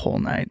them the whole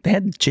night. They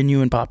had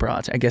genuine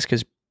paparazzi, I guess,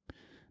 because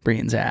Bree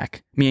and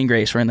Zach, me and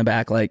Grace were in the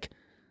back, like,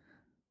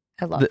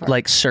 I love her.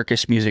 Like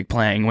circus music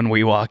playing when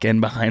we walk in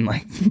behind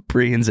like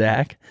Bree and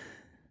Zach.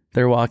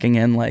 They're walking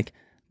in like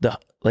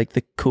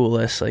the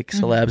coolest like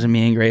celebs, and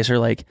me and Grace are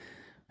like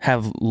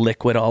have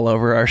liquid all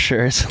over our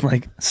shirts,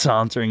 like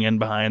sauntering in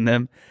behind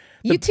them.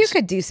 You two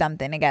could do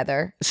something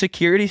together.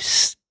 Security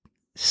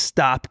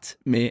stopped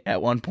me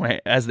at one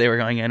point as they were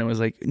going in and was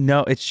like,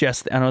 "No, it's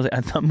just," and I was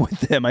like, "I'm with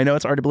them. I know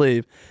it's hard to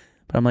believe,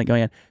 but I'm like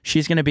going in."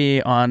 She's going to be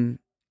on.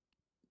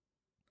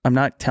 I'm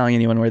not telling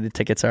anyone where the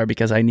tickets are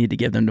because I need to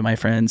give them to my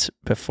friends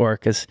before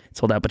because it's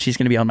sold out. But she's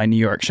going to be on my New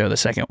York show, the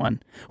second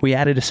one. We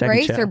added a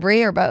second show. Grace or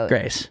Brie or both?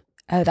 Grace.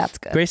 Oh, that's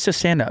good. Grace to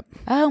stand up.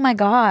 Oh my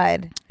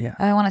God. Yeah.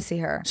 I want to see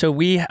her. So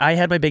I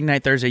had my big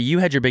night Thursday. You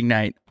had your big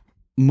night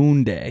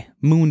Monday.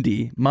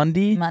 Monday.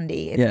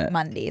 It's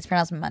Monday. It's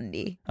pronounced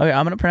Monday. Okay,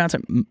 I'm going to pronounce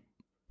it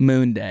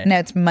Moonday. No,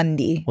 it's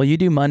Monday. Well, you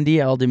do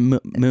Monday. I'll do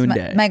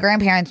Moonday. My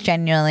grandparents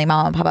genuinely,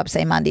 Mom and Pop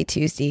say Monday,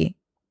 Tuesday,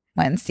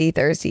 Wednesday,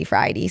 Thursday,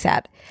 Friday,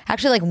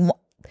 actually like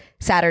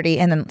Saturday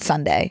and then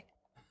Sunday.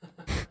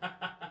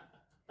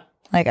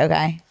 Like,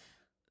 okay.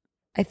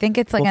 I think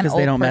it's like an old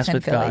they don't mess person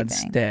with Philly God's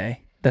thing.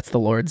 day. That's the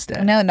Lord's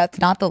day. No, that's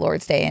not the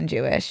Lord's day in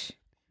Jewish.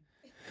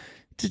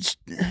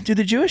 Do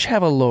the Jewish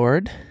have a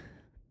Lord?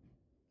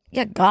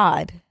 Yeah,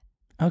 God.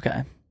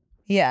 Okay.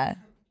 Yeah.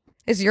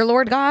 Is your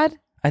Lord God?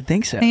 I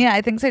think so. Yeah,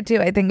 I think so too.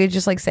 I think we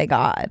just like say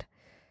God.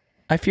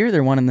 I fear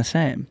they're one and the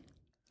same.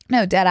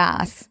 No, dead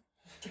ass.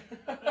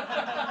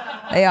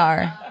 They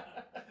are.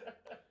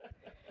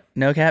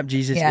 No cap,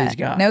 Jesus Yeah. is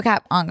God. No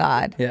cap on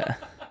God. Yeah.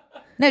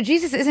 No,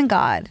 Jesus isn't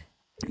God.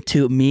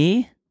 To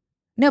me?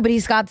 No, but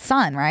he's God's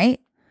son, right?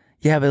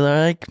 Yeah, but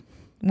they're like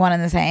One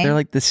and the same. they're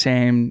like the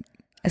same.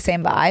 The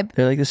same vibe.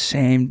 They're like the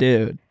same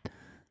dude.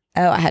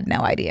 Oh, I had no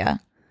idea.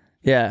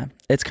 Yeah.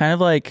 It's kind of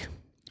like,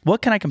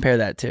 what can I compare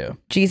that to?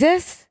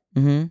 Jesus?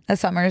 Mm-hmm. A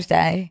summer's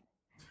day.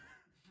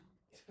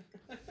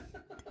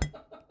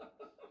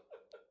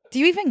 Do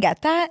you even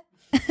get that?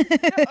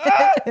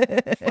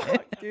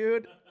 Fuck,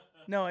 dude.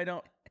 No, I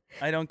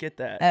don't get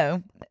that.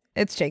 Oh,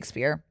 it's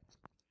Shakespeare.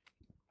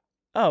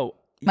 Oh,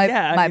 My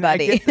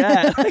buddy. I get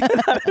that.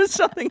 That was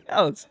something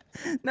else.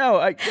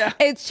 No,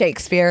 It's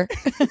Shakespeare.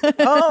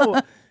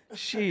 Oh,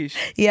 sheesh.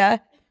 Yeah.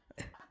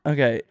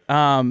 Okay.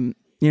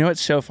 You know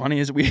what's so funny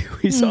is we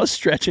saw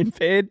Stretch and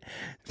Fade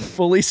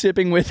fully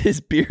sipping with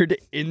his beard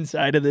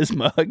inside of this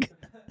mug.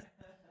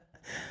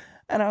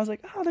 And I was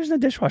like, oh, there's no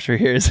dishwasher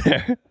here, is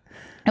there?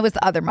 It was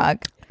the other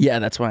mug. Yeah,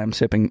 that's why I'm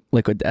sipping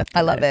Liquid Death today.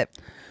 I love it.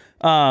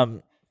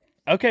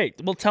 Okay,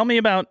 well, tell me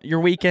about your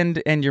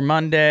weekend and your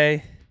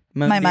Monday.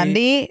 My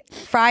Monday,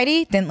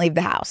 Friday, didn't leave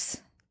the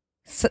house.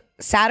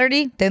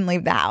 Saturday, didn't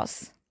leave the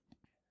house.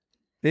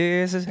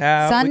 This is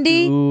how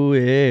Sunday, we do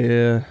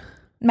it.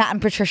 Matt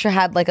and Patricia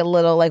had like a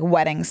little like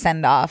wedding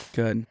send off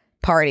Good.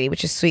 party,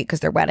 which is sweet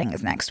because their wedding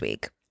is next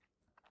week.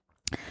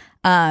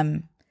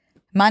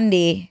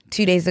 Monday,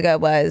 2 days ago,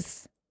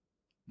 was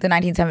the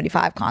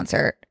 1975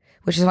 concert,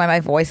 which is why my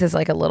voice is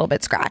like a little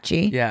bit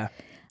scratchy. Yeah.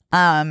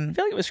 I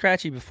feel like it was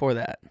scratchy before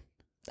that.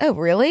 Oh,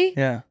 really?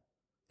 Yeah.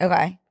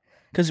 Okay.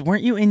 Because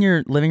weren't you in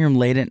your living room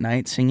late at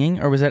night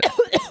singing? Or was that...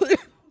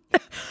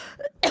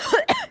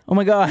 Oh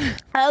my God.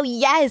 Oh,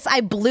 yes.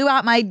 I blew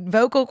out my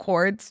vocal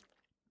cords.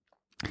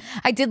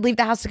 I did leave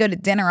the house to go to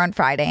dinner on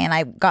Friday, and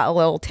I got a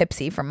little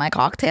tipsy from my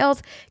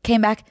cocktails.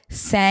 Came back,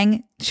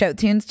 sang show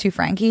tunes to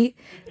Frankie,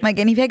 my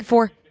guinea pig,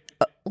 for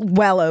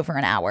well over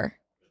an hour.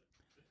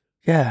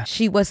 Yeah.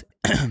 She was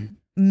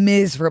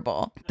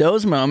miserable.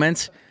 Those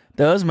moments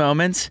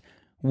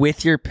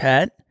with your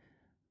pet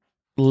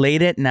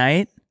late at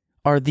night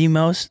are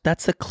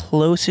that's the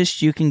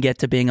closest you can get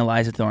to being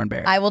Eliza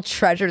Thornberry. I will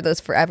treasure those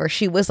forever.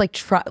 She was like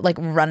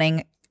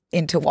running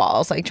into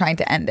walls, like trying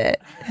to end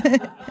it.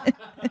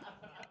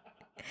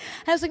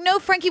 I was like, no,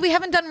 Frankie, we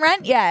haven't done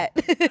rent yet.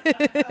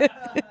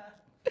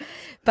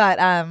 But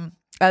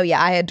oh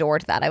yeah, I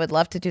adored that. I would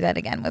love to do that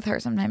again with her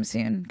sometime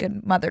soon.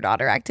 Good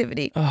mother-daughter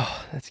activity.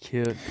 Oh, that's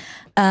cute.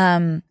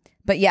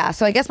 But yeah,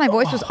 so I guess my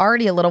voice was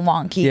already a little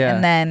wonky. Yeah.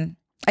 And then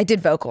I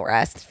did vocal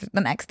rest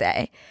the next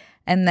day.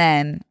 And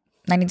then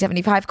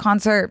 1975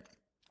 concert,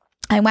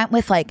 I went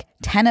with like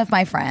 10 of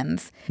my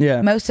friends,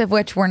 most of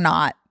which were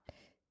not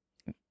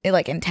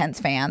like intense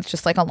fans,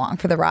 just like along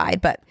for the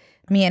ride. But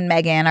me and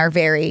Megan are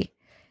very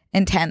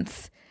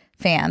intense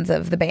fans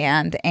of the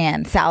band,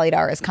 and Sally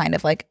Dar is kind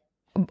of like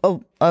a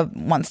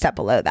one step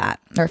below that,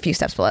 or a few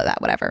steps below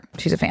that, whatever.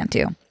 She's a fan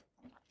too.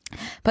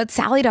 But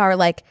Sally Dar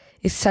like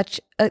is such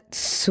a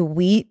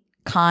sweet,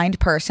 kind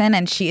person,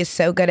 and she is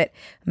so good at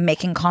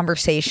making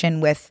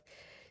conversation with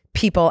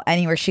people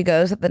anywhere she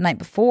goes. The night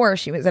before,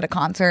 she was at a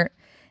concert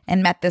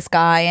and met this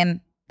guy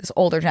and this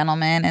older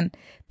gentleman, and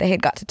they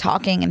had got to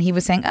talking, and he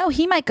was saying, oh,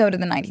 he might go to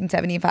the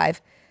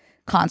 1975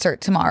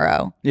 concert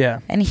tomorrow. Yeah.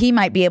 And he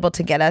might be able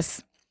to get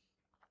us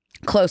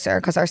closer,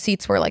 because our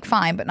seats were like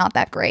fine, but not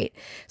that great.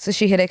 So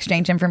she had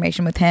exchanged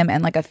information with him,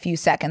 and like a few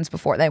seconds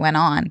before they went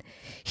on,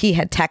 he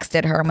had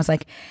texted her and was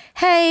like,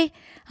 hey,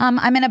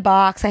 I'm in a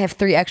box. I have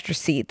 3 extra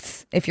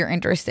seats if you're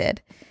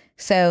interested.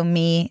 So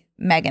me,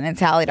 Megan, and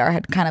Sally Dar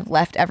had kind of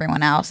left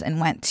everyone else and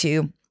went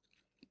to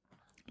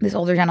this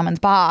older gentleman's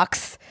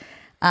box.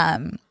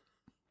 And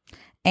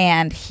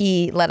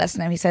he let us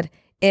know, he said,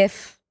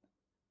 if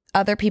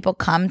other people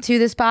come to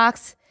this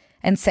box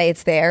and say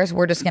it's theirs,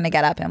 we're just going to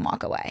get up and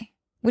walk away,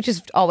 which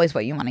is always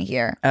what you want to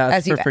hear.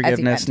 Ask for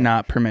forgiveness,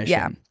 not permission.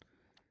 Yeah.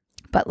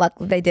 But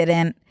luckily they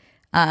didn't.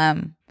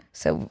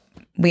 So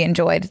we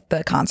enjoyed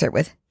the concert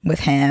with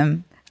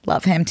him.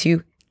 Love him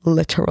to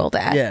literal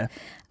death. Yeah.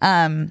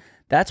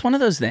 That's one of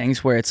those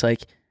things where it's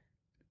like,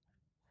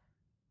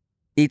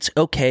 it's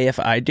okay if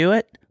I do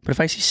it, but if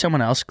I see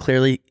someone else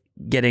clearly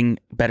getting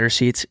better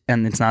seats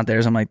and it's not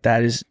theirs, I'm like,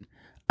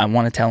 I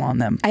want to tell on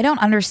them. I don't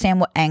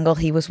understand what angle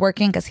he was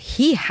working, because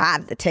he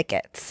had the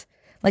tickets.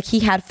 Like,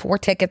 he had 4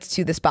 tickets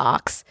to this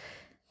box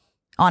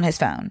on his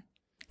phone,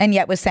 and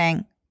yet was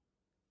saying,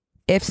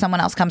 if someone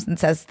else comes and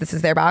says this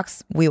is their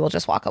box, we will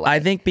just walk away. I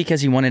think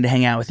because he wanted to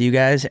hang out with you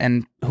guys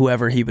and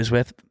whoever he was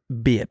with,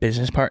 be it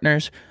business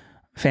partners,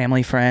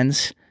 family,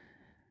 friends,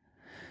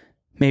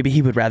 maybe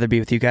he would rather be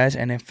with you guys.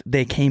 And if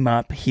they came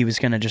up, he was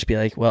going to just be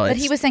like, well, but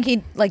he was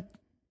thinking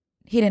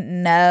he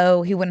didn't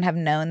know, he wouldn't have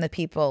known the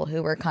people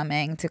who were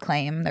coming to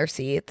claim their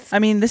seats. I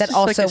mean, this that is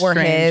also like a were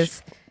strange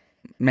his.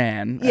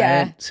 Man.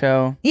 Yeah. Right?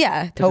 So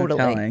yeah, totally.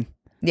 telling.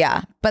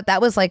 Yeah. But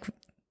that was like,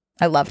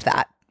 I loved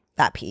that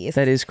piece.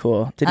 That is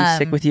cool. Did he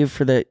stick with you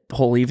for the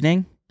whole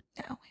evening?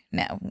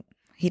 No,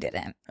 he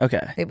didn't.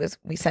 Okay.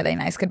 We said a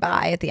nice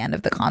goodbye at the end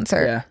of the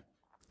concert. Yeah.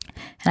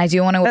 And I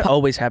do want to... That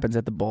always happens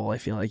at the bowl. I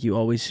feel like you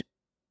always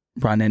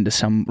run into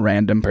some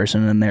random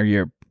person and they're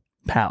your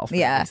pal for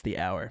it's the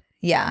hour.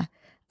 Yeah.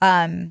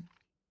 But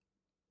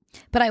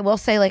I will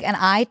say, like, and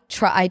I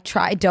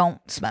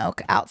don't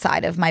smoke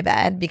outside of my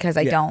bed because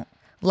I don't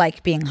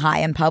like being high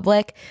in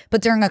public.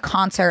 But during a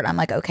concert, I'm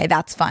like, okay,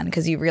 that's fun,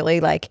 because you really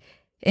like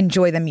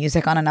enjoy the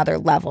music on another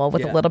level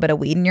with a little bit of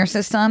weed in your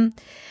system.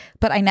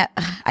 But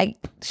I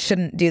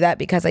shouldn't do that,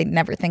 because I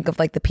never think of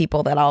like the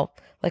people that I'll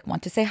like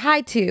want to say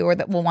hi to, or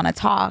that will want to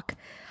talk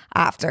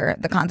after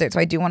the concert. So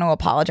I do want to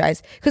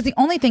apologize, because the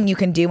only thing you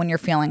can do when you're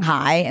feeling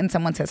high and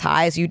someone says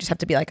hi is you just have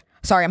to be like,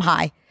 sorry, I'm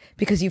high,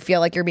 because you feel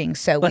like you're being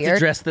so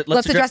weird.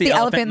 Let's address the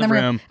elephant in the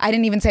room. I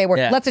didn't even say a word.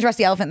 Yeah. Let's address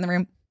the elephant in the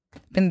room.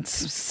 Been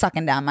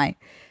sucking down my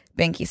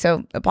binky.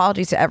 So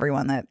apologies to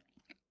everyone that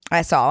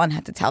I saw and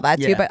had to tell that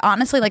to. But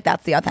honestly, like,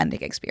 that's the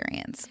authentic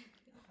experience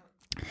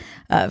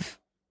of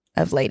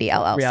Lady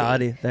LLC.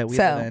 Reality that we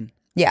live in.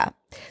 Yeah.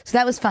 So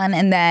that was fun.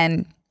 And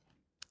then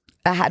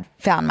I had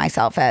found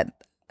myself at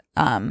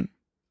the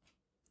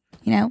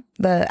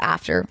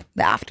after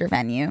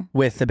venue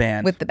with the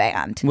band. With the band,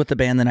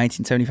 the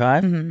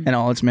 1975 and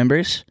all its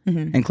members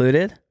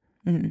included.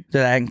 Did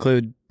that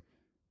include?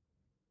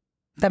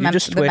 You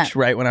just twitched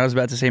right when I was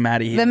about to say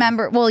Maddie. The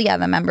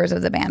members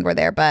of the band were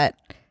there, but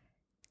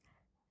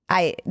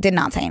I did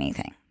not say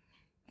anything,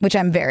 which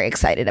I'm very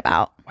excited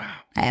about. Wow.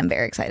 I am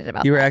very excited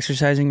about. You were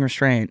exercising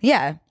restraint.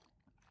 Yeah.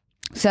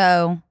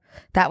 So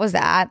that was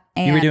that.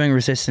 And you were doing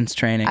resistance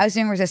training. I was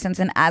doing resistance,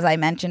 and as I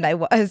mentioned, I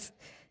was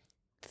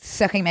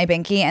sucking my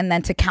binky, and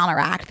then to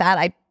counteract that,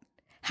 I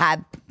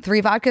had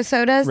 3 vodka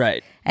sodas.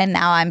 Right. And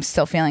now I'm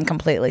still feeling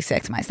completely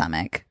sick to my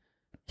stomach.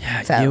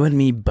 Yeah, so, you and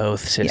me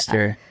both,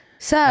 sister. Yeah.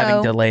 So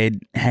having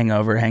delayed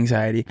hangover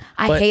anxiety.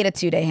 I hate a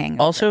 2-day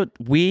hangover. Also,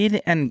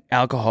 weed and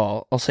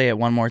alcohol, I'll say it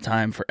one more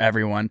time for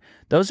everyone,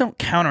 those don't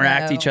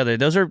counteract each other.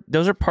 Those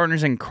are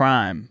partners in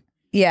crime.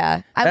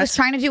 Yeah. I was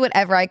trying to do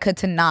whatever I could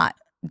to not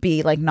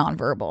be like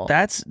nonverbal.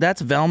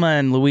 That's Velma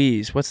and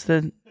Louise. What's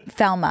the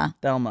Thelma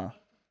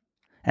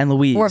and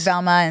Louise. Or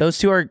Velma and those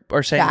two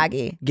are saying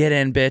Shaggy. Get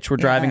in, bitch, we're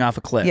driving off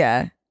a cliff.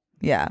 Yeah.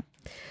 Yeah.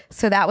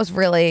 So that was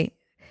one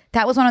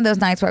of those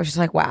nights where I was just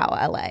like, wow,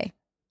 LA.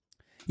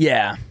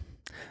 Yeah.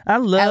 I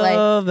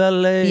love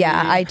LA.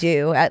 Yeah, I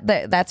do.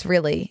 That's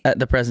really at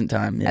the present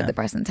time. Yeah. At the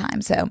present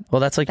time. So well,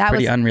 that's like a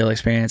pretty unreal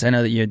experience. I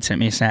know that you had sent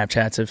me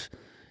Snapchats of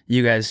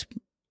you guys.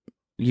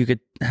 You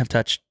could have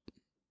touched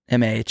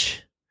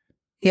MH.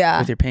 Yeah.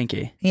 With your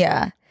pinky.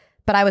 Yeah,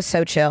 but I was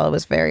so chill. It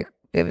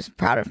was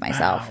proud of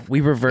myself. Wow.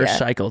 We reverse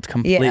cycled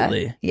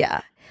completely.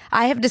 Yeah.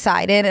 I have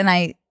decided, and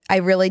I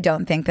really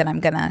don't think that I'm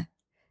gonna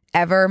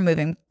ever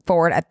moving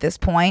forward at this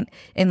point,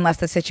 unless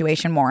the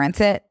situation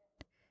warrants it,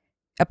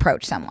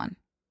 approach someone.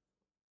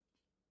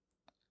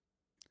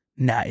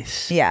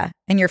 Nice. Yeah.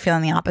 And you're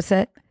feeling the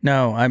opposite?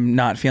 No, I'm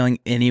not feeling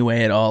any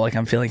way at all. Like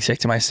I'm feeling sick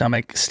to my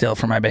stomach still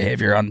for my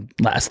behavior on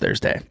last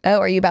Thursday. Oh,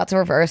 are you about to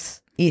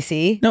reverse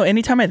EC? No,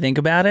 anytime I think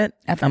about it,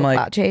 Ethical I'm like,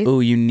 clout chase? oh,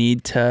 you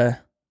need to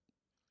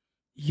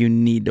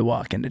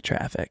walk into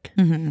traffic.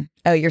 Mm-hmm.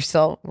 Oh, you're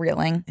still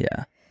reeling?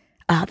 Yeah.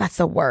 Oh, that's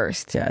the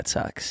worst. Yeah, it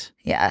sucks.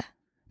 Yeah.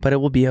 But it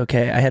will be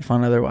okay. I had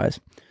fun otherwise.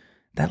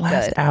 That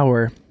last Good.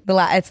 hour.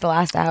 It's the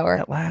last hour.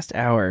 That last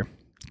hour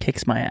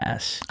kicks my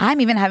ass.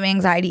 I'm even having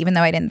anxiety, even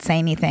though I didn't say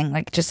anything,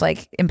 like just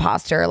like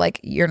imposter,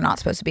 like you're not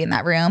supposed to be in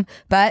that room.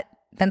 But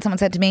then someone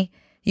said to me,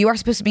 you are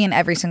supposed to be in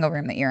every single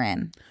room that you're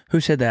in. Who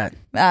said that?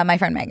 My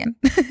friend Megan,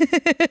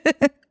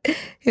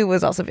 who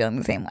was also feeling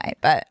the same way.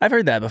 But I've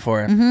heard that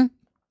before. mm-hmm.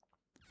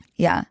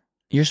 Yeah.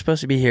 You're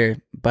supposed to be here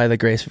by the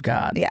grace of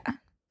God. Yeah.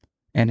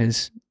 And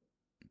his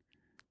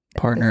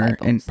partner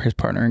in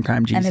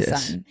crime, Jesus. And his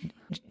son,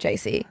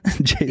 JC.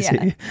 JC.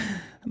 Yeah.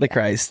 The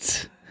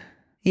Christ.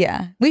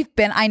 Yeah.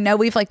 I know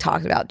we've like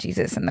talked about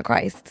Jesus and the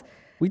Christ.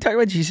 We talk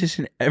about Jesus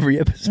in every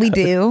episode. We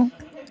do.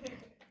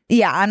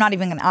 Yeah, I'm not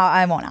even gonna.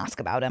 I won't ask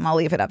about him. I'll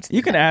leave it up to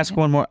you. Can ask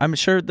one more. I'm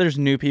sure there's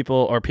new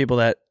people or people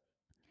that.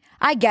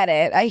 I get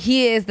it.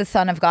 He is the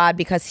Son of God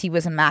because he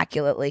was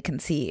immaculately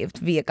conceived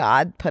via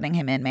God putting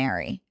him in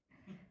Mary.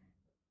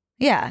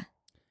 Yeah.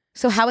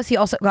 So how is he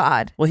also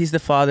God? Well, he's the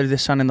Father, the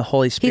Son, and the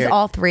Holy Spirit. He's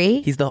all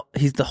three. He's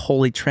the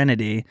Holy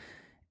Trinity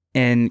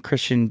in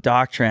Christian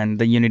doctrine.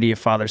 The unity of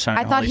Father, Son,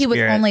 and I thought Holy he was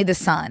Spirit. only the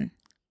Son.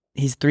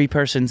 He's three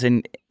persons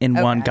in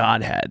one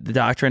Godhead. The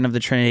doctrine of the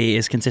Trinity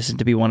is consistent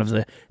to be one of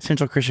the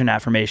central Christian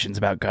affirmations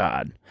about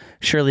God.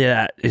 Surely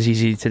that is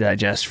easy to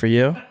digest for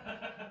you.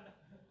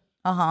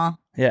 Uh-huh.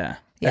 Yeah.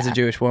 As a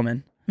Jewish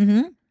woman.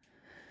 Mm-hmm.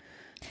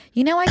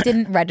 You know, I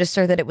didn't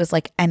register that it was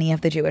like any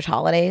of the Jewish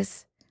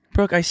holidays.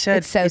 Brooke, I said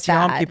It's so Yom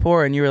sad.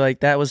 Kippur, and you were like,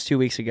 that was 2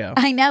 weeks ago.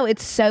 I know,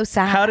 it's so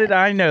sad. How did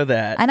I know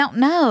that? I don't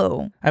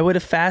know. I would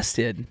have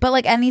fasted. But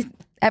like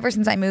ever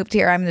since I moved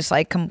here, I'm just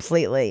like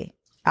completely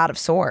out of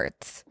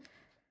sorts.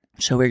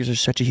 So weird because there's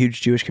such a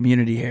huge Jewish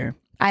community here.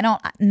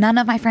 None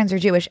of my friends are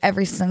Jewish.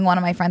 Every single one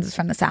of my friends is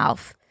from the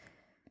South.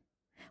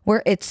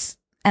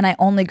 And I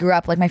only grew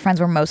up, like my friends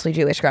were mostly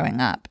Jewish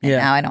growing up. And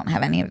now I don't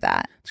have any of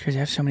that. It's crazy.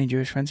 I have so many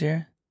Jewish friends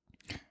here.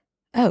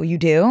 Oh, you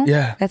do?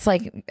 Yeah. That's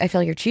like, I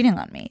feel like you're cheating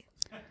on me.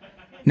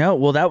 No,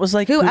 well, that was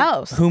like Who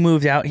else? Who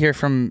moved out here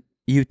from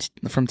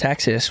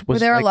Texas? Was Were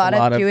there like a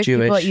lot of Jewish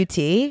people at UT?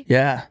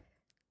 Yeah,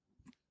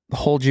 the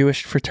whole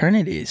Jewish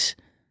fraternities,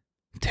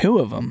 2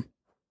 of them,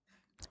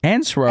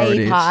 and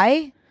sororities.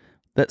 API?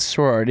 That's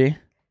sorority.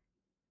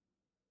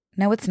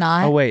 No, it's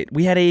not. Oh wait,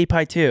 we had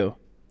API too.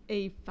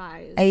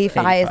 API is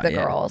the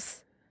yeah.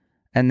 girls.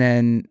 And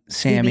then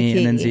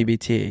Sammy, and then ZBT.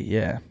 ZBT.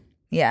 Yeah,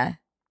 Yeah.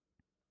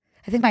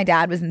 I think my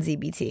dad was in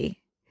ZBT.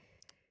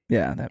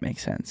 yeah, that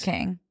makes sense.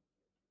 King.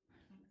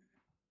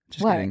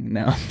 Just What? kidding.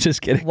 No,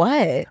 just kidding.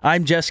 What?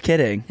 I'm just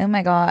kidding. Oh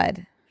my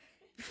God.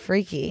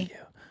 Freaky.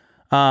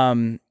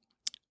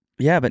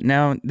 Yeah, but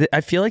now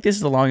I feel like this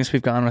is the longest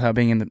we've gone without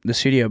being in the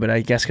studio, but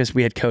I guess because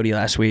we had Cody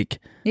last week.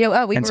 We And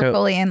were so-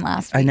 fully in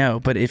last week. I know,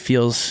 but it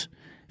feels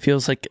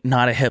like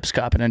not a hip,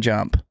 skop, and a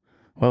jump.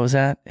 What was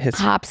that?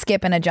 Hop,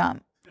 skip, and a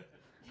jump.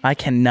 I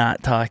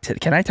cannot talk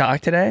Can I talk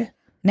today?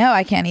 No,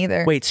 I can't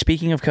either. Wait,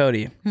 speaking of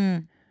Cody.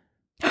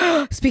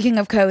 Speaking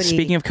of Cody.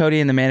 Speaking of Cody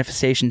in the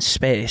manifestation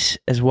space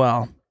as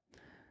well.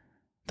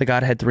 The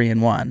Godhead 3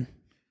 in 1.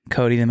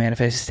 Cody, the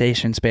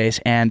manifestation space,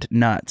 and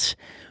nuts.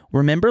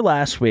 Remember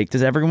last week,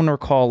 does everyone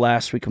recall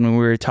last week when we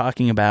were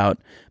talking about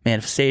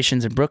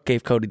manifestations and Brooke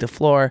gave Cody the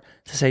floor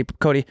to say,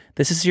 Cody,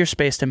 this is your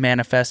space to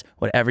manifest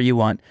whatever you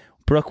want.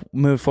 Brooke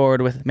moved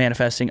forward with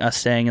manifesting us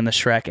staying in the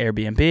Shrek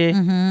Airbnb.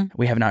 Mm-hmm.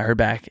 We have not heard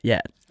back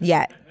yet.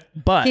 Yet.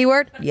 But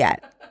Keyword?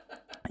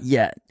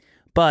 Yet.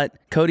 But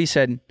Cody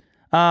said,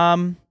 I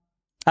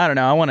don't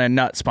know, I want a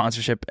nut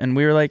sponsorship. And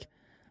we were like,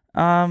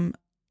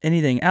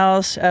 anything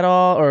else at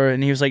all?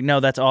 And he was like, no,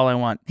 that's all I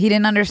want. He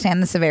didn't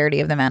understand the severity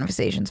of the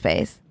manifestation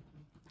space.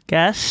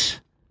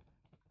 Guess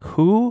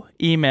who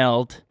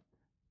emailed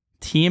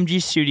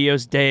TMG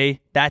Studios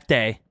that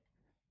day?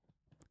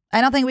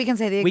 I don't think we can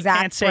say the We can't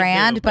exact say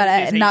brand, who, but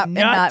it is a not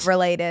nut.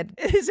 related.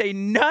 It is a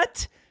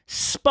nut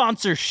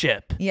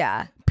sponsorship.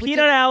 Yeah.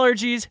 Peanut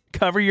allergies,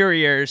 cover your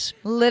ears.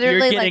 Literally,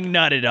 You're getting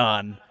nutted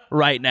on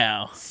right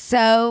now.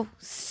 So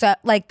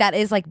like that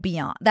is like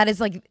beyond. That is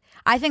like,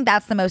 I think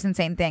that's the most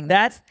insane thing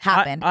that's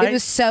happened. It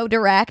was so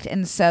direct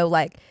and so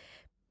like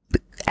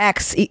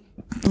X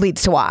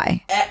leads to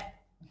Y.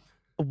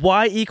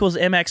 Y equals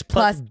MX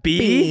plus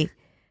B.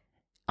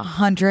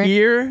 100.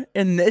 Here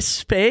in this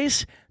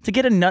space to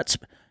get a nut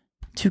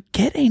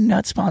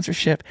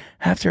sponsorship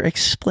after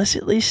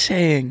explicitly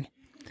saying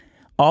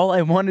all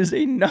I want is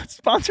a nut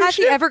sponsorship. Has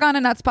he ever gone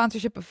a nut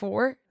sponsorship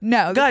before?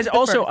 No. Guys,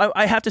 also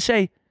I have to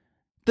say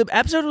the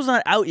episode was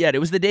not out yet. It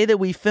was the day that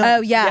we filmed.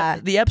 Oh yeah.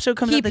 The episode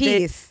comes out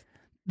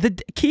the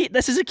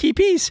This is a key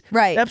piece.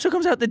 Right. The episode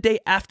comes out the day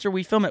after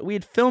we film it. We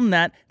had filmed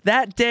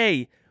that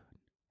day.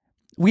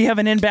 We have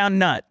an inbound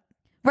nut.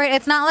 Right.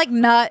 It's not like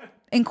Nut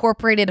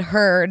Incorporated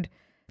heard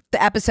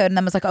the episode and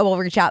then was like, oh, we'll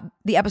reach out.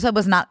 The episode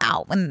was not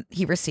out when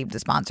he received the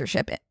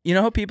sponsorship. You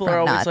know how people From are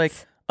always Nuts. like,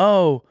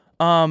 oh,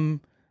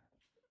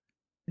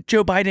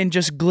 Joe Biden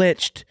just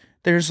glitched.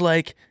 There's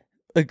like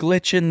a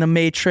glitch in the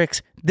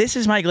Matrix. This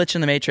is my glitch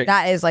in the Matrix.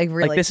 That is like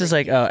really like this is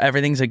like, oh,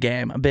 everything's a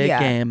game, a big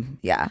game.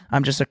 Yeah.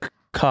 I'm just a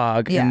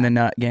cog Yeah. in the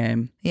nut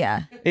game.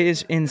 Yeah. It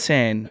is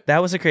insane.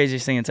 That was the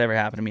craziest thing that's ever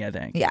happened to me, I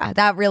think. Yeah.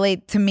 That really,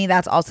 to me,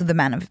 that's also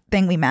the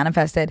thing we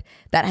manifested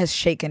that has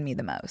shaken me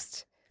the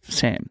most.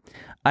 Same.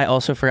 I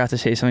also forgot to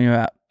say something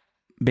about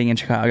being in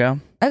Chicago.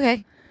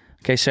 Okay.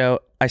 Okay, so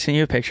I sent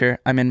you a picture.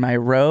 I'm in my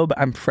robe.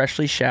 I'm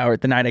freshly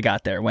showered the night I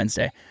got there,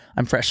 Wednesday.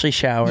 I'm freshly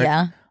showered.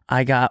 Yeah.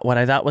 I got what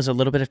I thought was a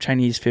little bit of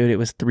Chinese food. It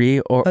was 3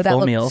 That full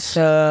looked meals.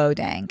 so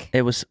dank.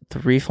 It was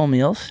 3 full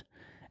meals.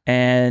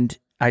 And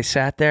I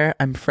sat there.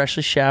 I'm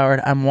freshly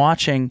showered. I'm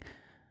watching.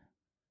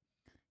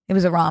 It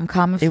was a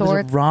rom-com of It was a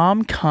sorts.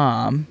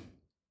 rom-com.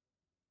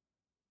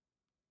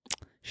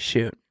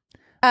 Shoot.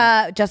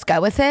 Just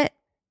go with it.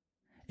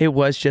 It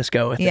was Just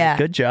Go With Yeah. It.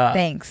 Good job.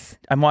 Thanks.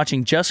 I'm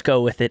watching Just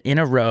Go With It in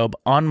a robe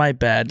on my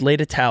bed,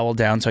 laid a towel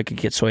down so I could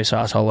get soy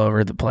sauce all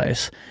over the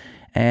place.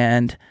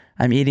 And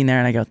I'm eating there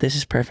and I go, this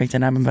is perfect.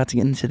 And I'm about to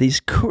get into these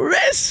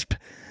crisp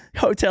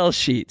hotel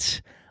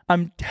sheets.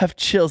 I have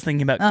chills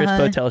thinking about crisp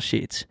hotel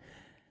sheets.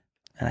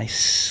 And I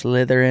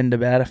slither into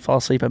bed. I fall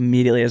asleep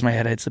immediately as my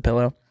head hits the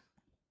pillow.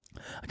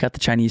 I got the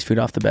Chinese food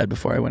off the bed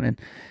before I went in.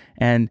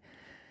 And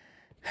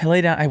I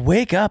lay down. I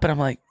wake up and I'm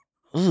like,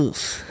 ugh,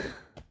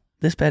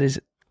 this bed is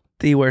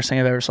the worst thing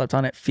I've ever slept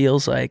on. It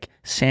feels like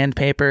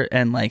sandpaper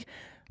and like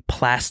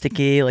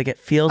plasticky. Like it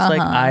feels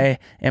like I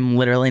am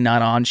literally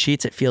not on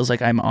sheets. It feels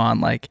like I'm on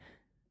like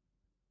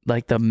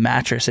the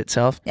mattress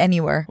itself. And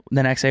you were.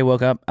 The next day I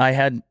woke up, I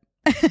had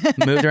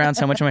moved around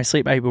so much in my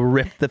sleep. I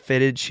ripped the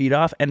fitted sheet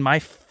off and my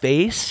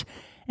face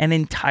and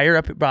entire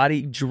upper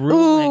body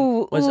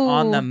drooling was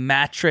on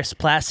the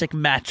plastic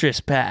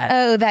mattress pad.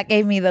 Oh, that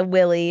gave me the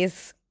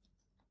willies.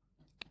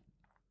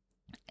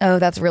 Oh,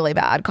 that's really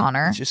bad,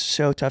 Connor. It's just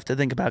so tough to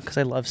think about because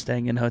I love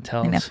staying in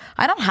hotels. I know.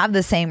 I don't have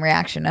the same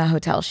reaction to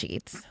hotel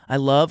sheets. I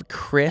love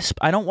crisp.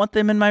 I don't want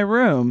them in my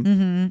room.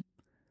 Mm-hmm.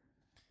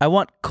 I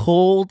want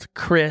cold,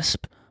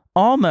 crisp,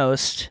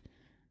 almost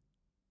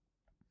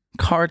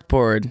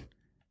cardboard,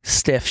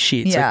 stiff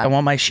sheets. Yeah. Like, I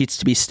want my sheets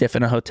to be stiff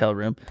in a hotel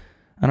room.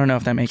 I don't know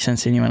if that makes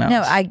sense to anyone else.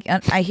 No,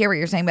 I hear what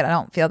you're saying, but I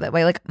don't feel that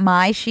way. Like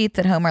my sheets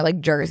at home are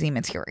like jersey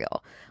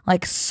material,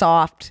 like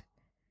soft.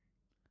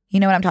 You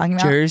know what I'm talking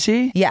about?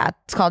 Jersey? Yeah,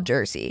 it's called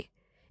jersey.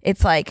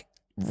 It's like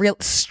real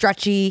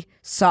stretchy,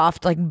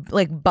 soft,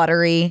 like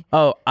buttery.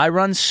 Oh, I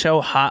run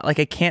so hot. Like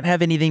I can't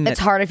have anything It's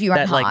hard if you run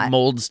that hot. like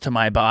molds to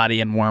my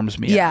body and warms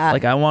me Yeah. up.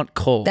 Like I want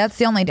cold. That's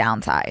the only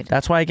downside.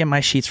 That's why I get my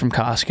sheets from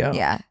Costco.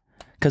 Yeah.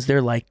 Because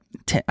they're like,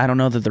 I don't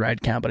know the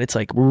thread count, but it's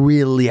like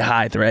really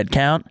high thread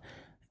count.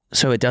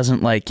 So it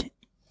doesn't like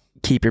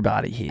keep your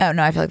body heat. Oh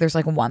no, I feel like there's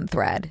like one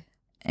thread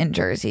in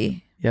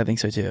jersey. Yeah, I think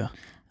so too.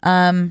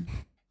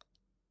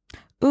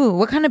 Ooh,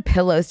 what kind of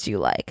pillows do you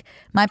like?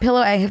 My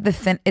pillow, I have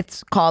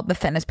it's called the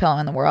thinnest pillow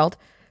in the world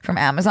from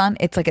Amazon.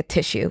 It's like a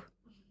tissue.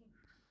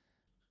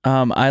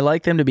 I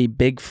like them to be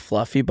big,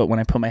 fluffy, but when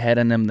I put my head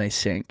in them, they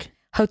sink.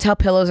 Hotel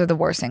pillows are the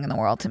worst thing in the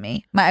world to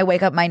me. I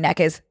wake up, my neck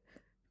is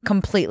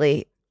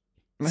completely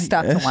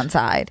stuck to one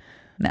side.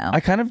 No. I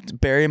kind of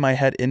bury my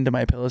head into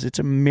my pillows. It's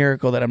a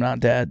miracle that I'm not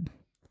dead.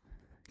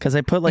 Because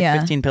I put like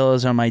 15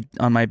 pillows on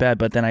my bed,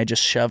 but then I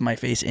just shove my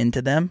face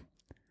into them.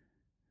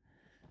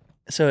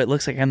 So it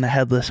looks like I'm the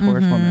headless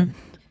horsewoman.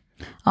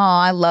 Oh,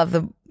 I love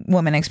the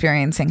woman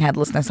experiencing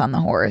headlessness on the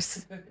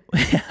horse.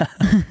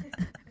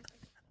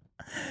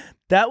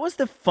 That was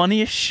the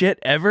funniest shit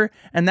ever,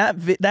 and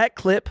that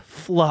clip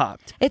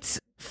flopped. It's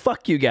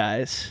Fuck you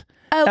guys.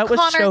 oh, That was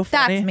Connor, so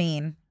funny. that's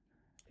mean.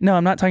 No,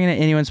 I'm not talking to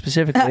anyone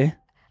specifically.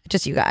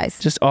 Just you guys,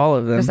 Just all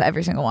of them just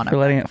every single one of for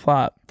them. letting it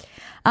flop.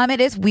 It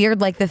is weird.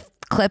 Like the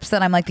clips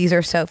that I'm like, these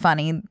are so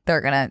funny.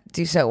 They're gonna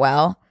do so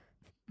well.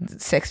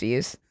 6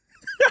 views.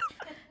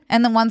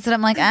 And the ones that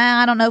I'm like,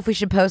 I don't know if we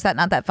should post that.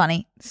 Not that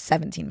funny.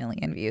 17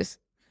 million views.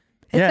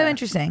 It's so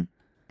interesting.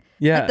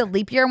 Yeah. Like the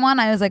leap year one,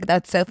 I was like,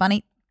 that's so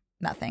funny.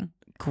 Nothing.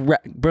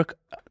 Brooke,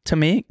 to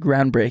me,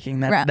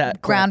 groundbreaking. That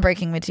clip.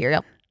 Groundbreaking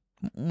material.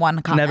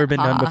 One comment. Never been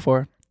done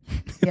before.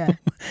 Yeah.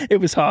 It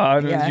was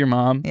hard. It Yeah. was your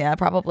mom. Yeah,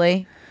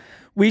 probably.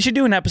 We should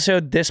do an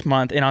episode this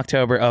month in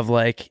October of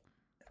like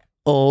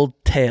old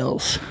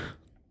tales.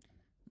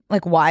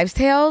 Like wives'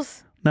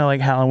 tales. No, like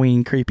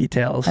Halloween creepy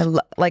tales.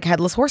 Like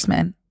headless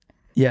horseman.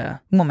 Yeah.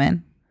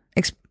 Woman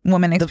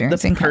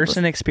experiencing The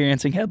person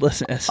experiencing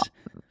headlessness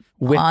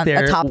with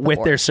atop the their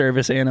horse.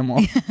 service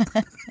animal.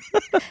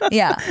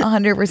 Yeah,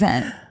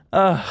 100%.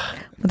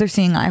 With their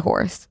seeing eye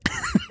horse.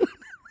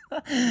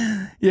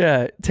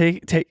 Yeah.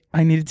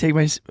 I need to take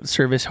my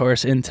service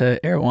horse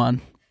into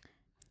Erewhon.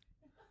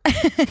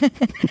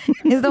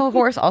 Is the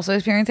horse also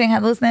experiencing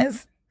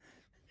headlessness?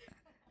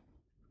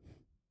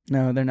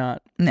 No, they're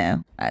not.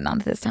 No, not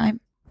at this time.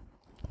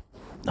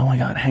 Oh my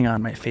God, hang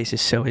on. My face is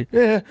so...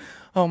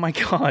 Oh my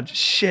God,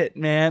 shit,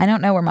 man. I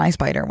don't know where my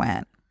spider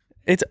went.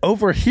 It's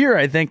over here,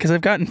 I think, because I've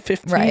gotten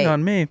 15 Right.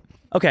 on me.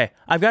 Okay,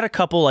 I've got a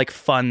couple like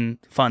fun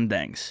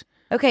things.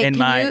 Okay, in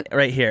my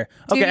right here.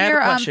 Okay, do I have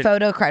your a question.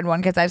 photo cred one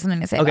because I have something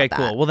to say Okay, about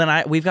cool. that. Well,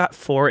 then we've got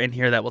 4 in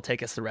here that will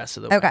take us the rest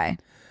of the way. Okay.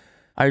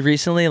 I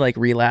recently like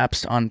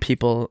relapsed on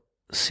people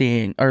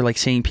seeing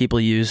people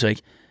use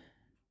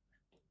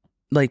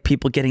like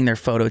people getting their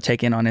photo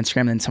taken on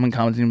Instagram and then someone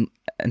commenting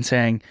and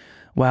saying,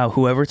 "Wow,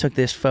 whoever took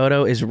this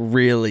photo is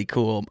really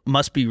cool.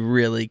 Must be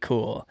really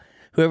cool.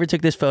 Whoever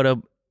took this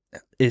photo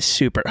is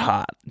super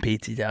hot."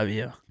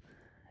 BTW.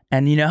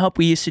 And you know how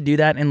we used to do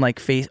that in like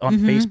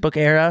Facebook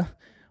era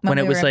when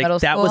it we was were in like middle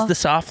that was school? the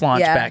soft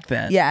launch Yeah. back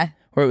then. Yeah.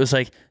 Where it was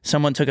like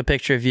someone took a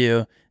picture of you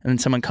and then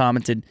someone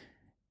commented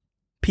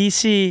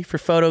PC for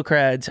photo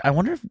creds. I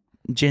wonder if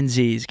Gen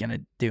Z is going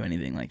to do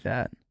anything like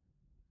that.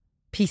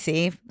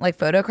 PC, like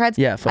photo creds?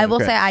 Yeah, photo I will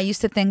creds. say I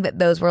used to think that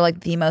those were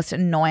like the most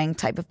annoying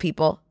type of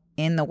people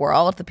in the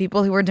world, the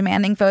people who were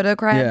demanding photo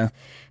creds. Yeah.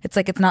 It's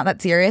like it's not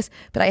that serious,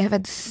 but I have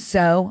had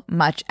so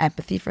much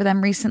empathy for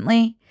them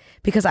recently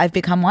because I've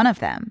become one of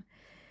them.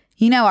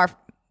 You know,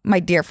 my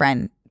dear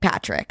friend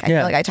Patrick. I Yeah.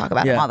 feel like I talk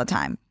about him Yeah. all the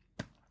time.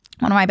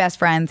 One of my best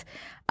friends.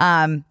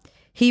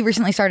 He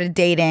recently started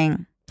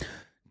dating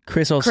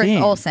Chris Olsen.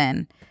 Chris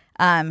Olsen,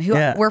 who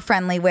Yeah. we're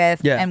friendly with,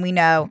 Yeah. and we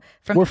know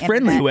from We're the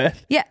friendly internet.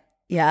 with. Yeah,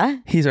 yeah,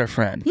 He's our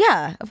friend.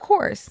 yeah. Of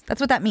course, that's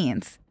what that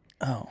means.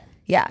 Oh.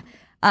 Yeah.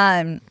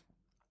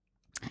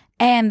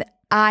 And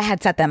I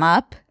had set them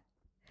up,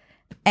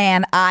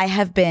 and I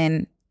have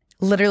been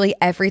literally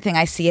everything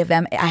I see of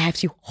them, I have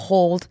to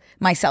hold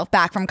myself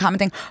back from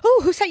commenting,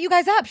 "Oh, who set you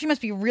guys up? She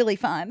must be really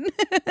fun."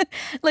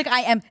 Like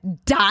I am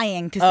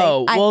dying to say.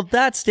 Oh, well,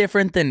 that's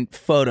different than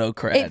photo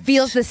creds. It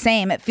feels the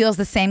same. It feels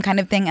the same kind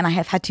of thing. And I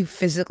have had to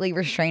physically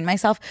restrain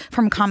myself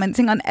from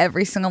commenting on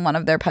every single one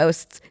of their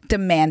posts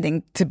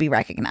demanding to be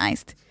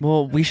recognized.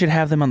 Well, we should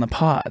have them on the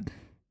pod.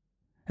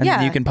 And then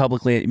Yeah. you can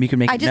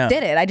make I it just known.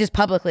 did it. I just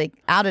publicly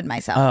outed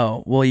myself.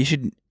 Oh, well,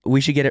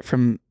 we should get it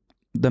from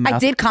the mouth. I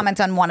did comment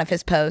on one of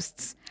his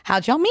posts.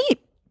 How'd y'all meet?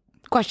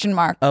 Question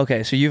mark.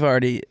 Okay, so you've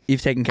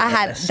taken care of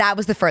this. That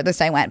was the furthest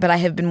I went, but I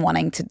have been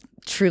wanting to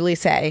truly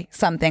say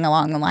something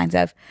along the lines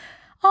of,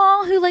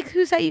 "Oh,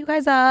 who set you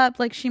guys up?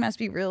 Like she must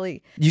be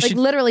really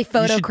literally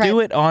photo You should cred." do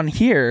it on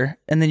here,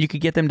 and then you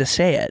could get them to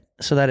say it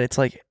so that it's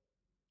like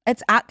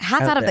It's hat's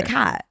out of the there.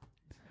 cat.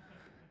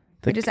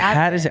 the just cat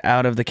added is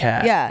out of the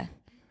cat. Yeah,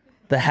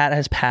 The hat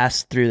has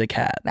passed through the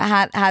cat. the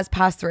hat has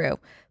passed through,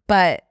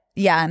 but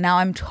yeah, now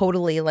I'm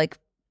totally like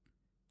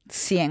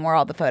seeing where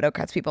all the photo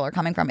creds people are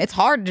coming from. It's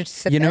hard to just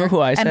sit You know there who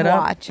I and set up?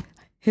 watch.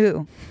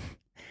 Who?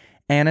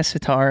 Anna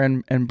Sitar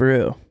and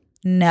Brew.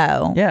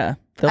 No. Yeah.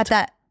 At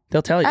that.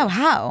 They'll tell you. Oh,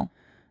 how?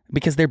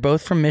 Because they're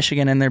both from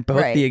Michigan and they're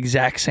both Right. the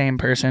exact same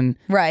person.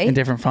 Right. In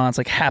different fonts,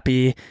 like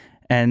happy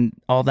and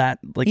all that.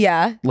 Like,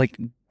 Yeah. like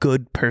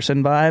good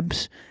person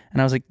vibes. And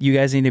I was like, you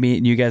guys need to meet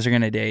and you guys are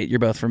going to date. You're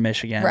both from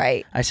Michigan.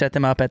 Right. I set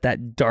them up at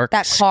that dark,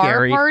 That car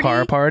scary party?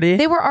 car party.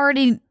 They were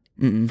already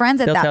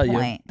friends at They'll that tell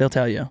point. You. They'll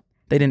tell you.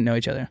 They didn't know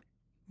each other.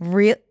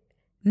 Real?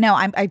 No,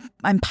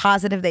 I'm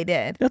positive they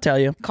did. They'll tell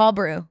you. Call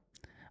Brew.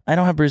 I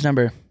don't have Brew's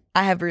number.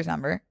 I have Brew's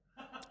number.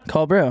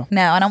 Call Brew.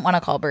 No, I don't want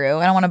to call Brew.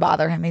 I don't want to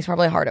bother him. He's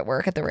probably hard at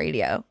work at the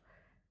radio.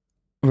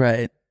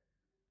 Right.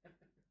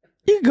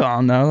 You can call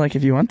him though, like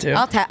if you want to.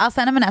 I'll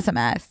send him an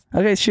SMS.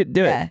 Okay, shoot,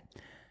 do Yeah. it.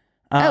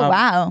 Oh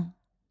wow.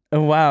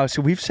 Oh wow.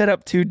 So we've set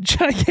up 2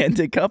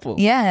 gigantic couples.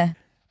 Yeah.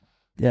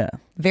 Yeah.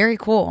 Very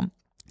cool.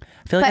 I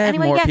feel like I have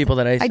more yes, people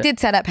that I did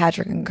set up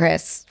Patrick and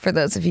Chris, for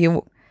those of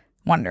you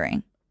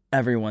wondering.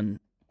 Everyone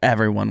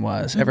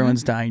was. Mm-hmm.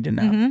 Everyone's dying to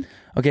know.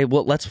 Okay,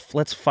 well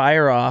let's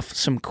fire off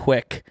some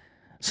quick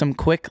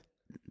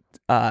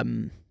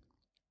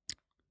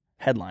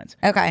headlines.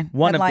 Okay.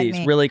 One of headline these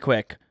me. really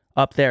quick.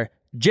 Up there.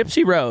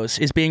 Gypsy Rose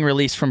is being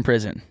released from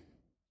prison.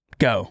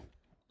 Go.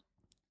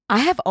 I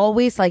have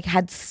always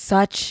had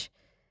such.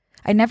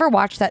 I never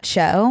watched that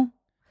show.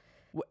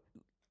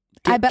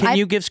 Can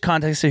you give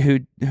context to who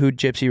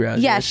Gypsy Rose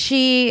Yeah, is?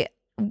 she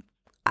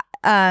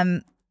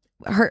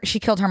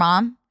killed her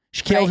mom.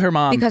 She killed her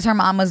mom. because her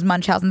mom was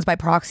Munchausen's by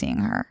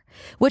proxying her,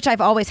 which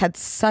I've always had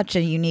such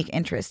a unique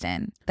interest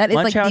in. That is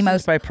like the Munchausen's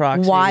most by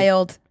proxy.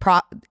 wild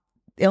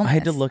illness. I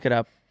had to look it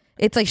up.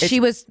 It's like she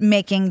was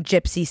making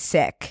Gypsy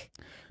sick.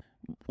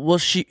 Well,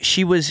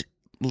 she was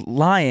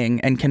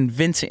lying and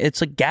convincing.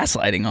 It's like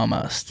gaslighting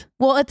almost.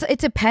 Well, it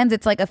depends.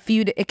 It's like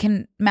it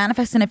can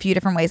manifest in a few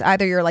different ways.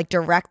 Either you're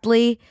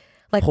directly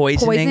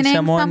poisoning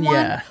someone,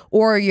 yeah,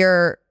 or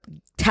you're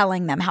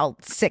telling them how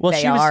sick well,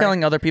 they she are. was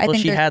telling other people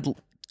she there's- had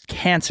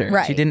cancer.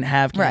 Right. She didn't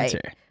have Right.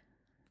 cancer.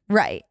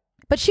 Right.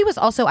 But she was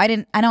also I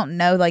don't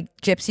know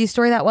Gypsy's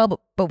story that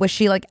well, but was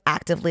she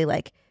actively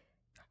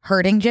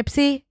hurting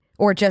Gypsy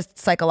or just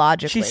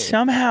psychologically? She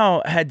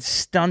somehow had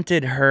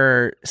stunted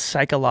her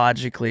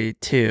psychologically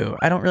too.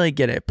 I don't really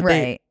get it. But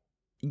right.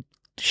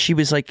 she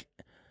was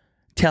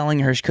telling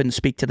her she couldn't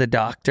speak to the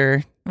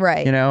doctor,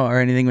 Right. you know, or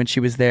anything when she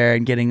was there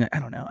and getting, I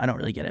don't know, I don't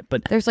really get it,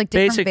 but There's like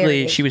different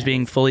basically she was variations.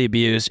 being fully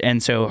abused,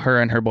 and so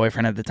her and her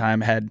boyfriend at the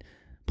time had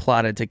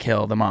plotted to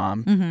kill the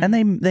mom, and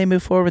they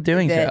moved forward with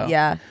doing so.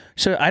 Yeah.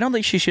 So I don't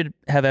think she should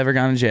have ever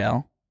gone to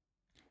jail.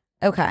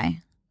 Okay.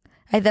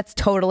 That's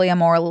totally a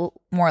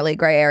morally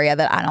gray area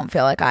that I don't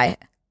feel like I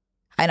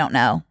don't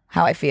know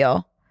how I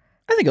feel.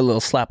 I think a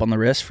little slap on the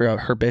wrist for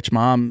her bitch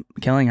mom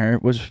killing her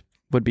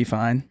would be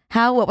fine.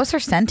 What was her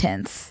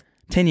sentence?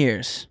 10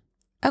 years,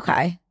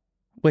 Okay.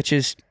 which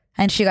is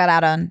And she got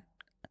out on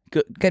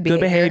good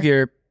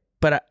behavior.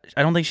 But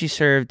I don't think she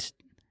served.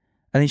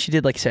 I think she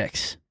did like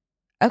 6.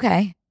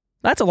 Okay.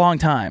 That's a long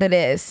time. It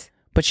is.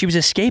 But she was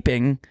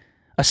escaping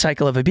a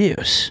cycle of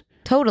abuse.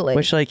 Totally.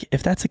 Which, like,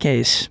 if that's the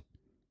case,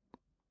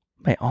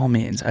 by all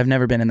means, I've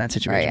never been in that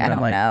situation. Right. I but don't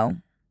I'm like, know.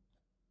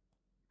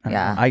 I don't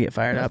Yeah. know. I get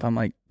fired up. I'm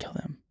like, kill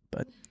them.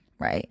 But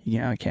Right.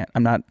 I can't.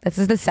 I'm not. This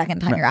is the second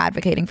time you're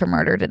advocating for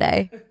murder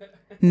today.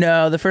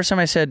 No, the first time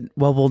I said,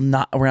 well, we're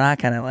not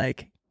kind of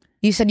like,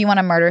 You said you want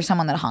to murder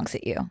someone that honks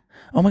at you.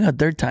 oh my God,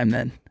 third time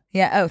then.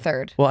 Yeah. Oh,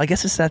 third. Well, I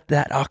guess it's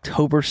that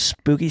October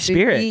spooky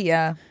spirit.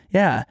 Yeah.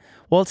 Yeah.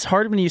 Well, it's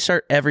hard when you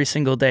start every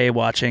single day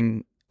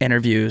watching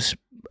interviews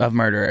of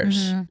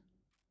murderers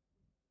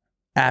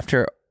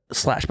after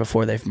 /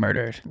 before they've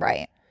murdered.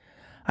 Right.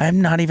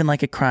 I'm not even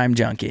like a crime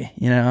junkie,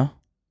 you know?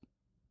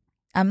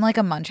 I'm like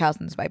a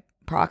Munchausen's by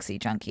proxy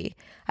junkie.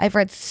 I've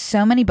read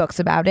so many books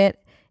about it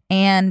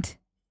and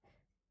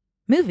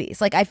movies.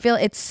 Like, I feel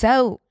it's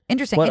so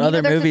interesting. What And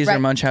other there's this movies are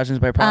Munchausen's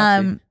by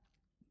proxy?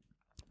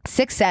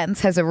 Sixth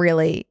Sense has a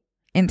really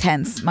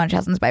intense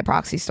Munchausen's by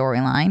proxy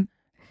storyline.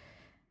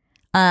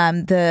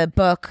 The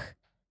book,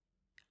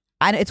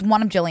 it's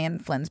one of Gillian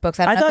Flynn's books.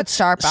 I don't know if it's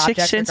Sharp Objects.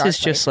 Sixth Sense or Dark is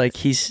just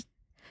Places.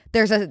 like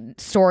There's a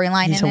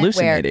storyline in he's it where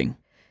hallucinating.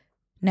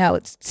 no,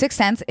 it's Sixth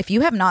Sense. If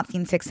you have not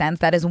seen Sixth Sense,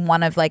 that is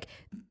one of like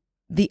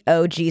the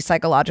OG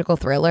psychological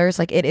thrillers.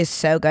 Like, it is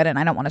so good, and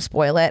I don't want to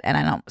spoil it, and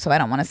I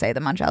don't want to say the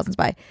Munchausen's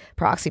by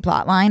proxy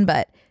plot line,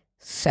 but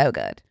so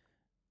good.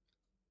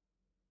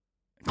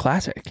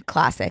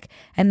 Classic.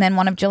 And then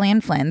one of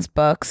Gillian Flynn's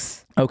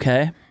books.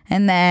 Okay.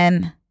 And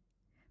then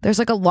there's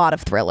like a lot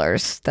of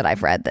thrillers that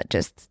I've read that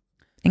just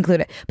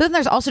include it. But then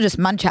there's also just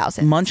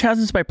Munchausen.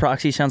 Munchausen's by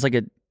proxy sounds like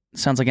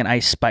an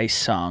Ice Spice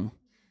song.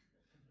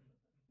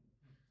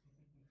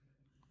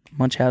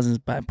 Munchausen's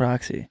by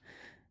proxy.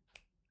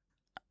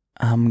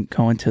 I'm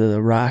going to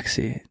the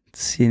Roxy.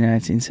 See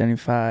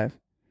 1975.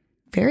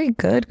 Very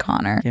good,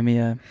 Connor. Give me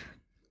a.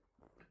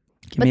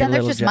 But then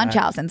there's just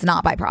Munchausen's,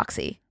 not by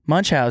proxy.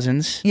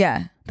 Munchausen's.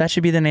 Yeah. That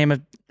should be the name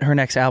of her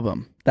next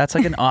album. That's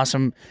like an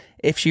awesome.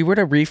 If she were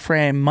to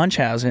reframe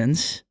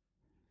Munchausen's.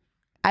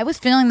 I was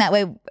feeling that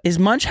way. Is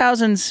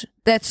Munchausen's.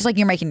 That's just like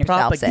you're making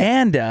yourself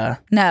propaganda.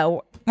 sick.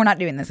 No, we're not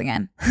doing this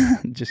again.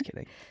 Just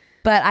kidding.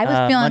 But I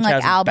was feeling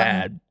like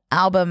an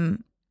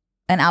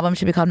album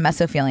should be called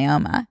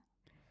Mesothelioma.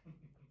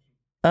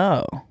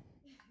 Oh.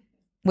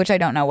 Which I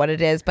don't know what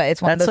it is, but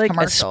it's one of those like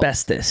commercials.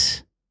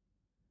 Asbestos.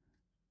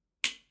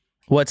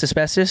 What's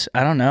asbestos?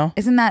 I don't know.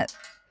 Isn't that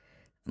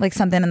like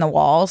something in the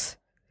walls?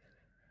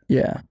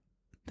 Yeah.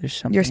 There's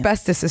something. Your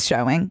asbestos is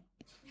showing.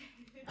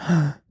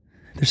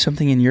 There's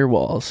something in your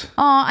walls.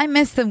 Oh, I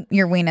miss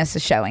your weenus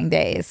is showing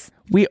days.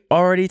 We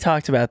already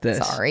talked about this.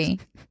 Sorry.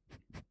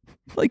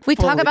 Like we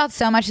talk about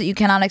so much that you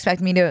cannot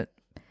expect me to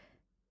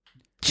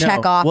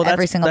check off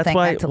every single thing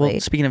mentally.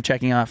 Well, speaking of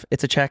checking off,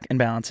 it's a check and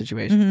balance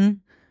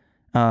situation.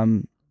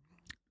 Mm-hmm.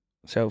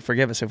 So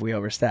forgive us if we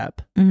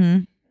overstep.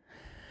 Mm-hmm.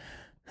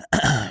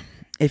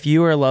 If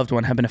you or a loved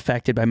one have been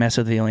affected by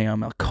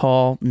mesothelioma,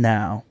 call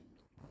now.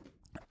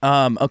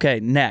 Okay,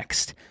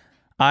 next.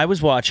 I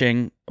was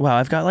watching. Wow,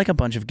 I've got like a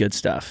bunch of good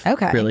stuff.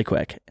 Okay. Really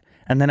quick.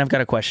 And then I've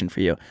got a question for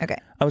you. Okay.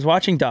 I was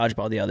watching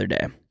Dodgeball the other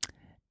day.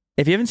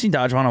 If you haven't seen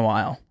Dodgeball in a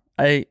while,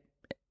 I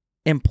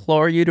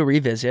implore you to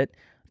revisit.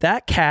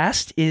 That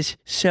cast is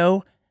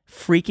so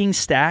freaking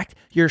stacked.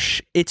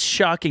 It's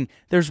shocking.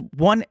 There's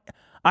one.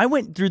 I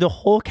went through the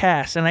whole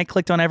cast and I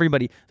clicked on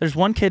everybody. There's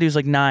one kid who's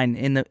like 9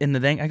 in the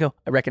thing. I go,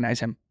 I recognize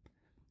him.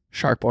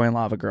 Shark Boy and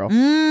Lava Girl.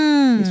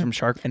 He's from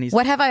Shark, and he's.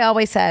 What have I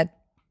always said?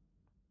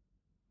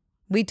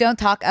 We don't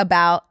talk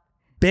about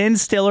Ben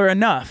Stiller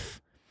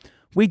enough.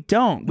 We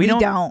don't. We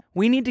don't.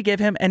 We need to give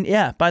him. And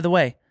yeah, by the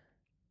way,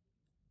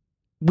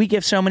 we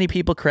give so many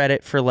people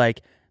credit for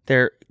like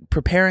they're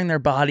preparing their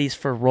bodies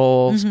for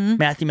roles. Mm-hmm.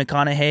 Matthew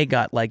McConaughey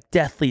got like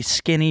deathly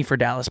skinny for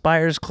Dallas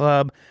Buyers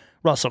Club.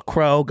 Russell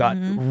Crowe got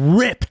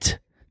ripped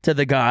to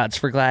the gods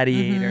for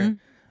Gladiator.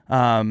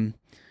 Mm-hmm.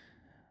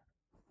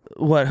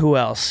 Who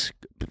else?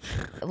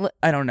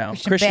 I don't know.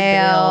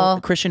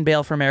 Christian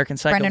Bale for American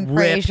Psycho.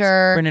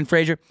 Brendan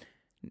Fraser.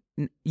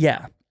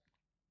 Yeah.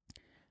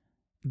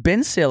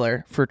 Ben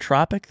Stiller for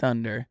Tropic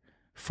Thunder,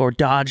 for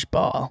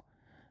Dodgeball,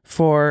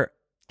 for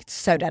it's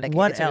so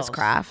dedicated to his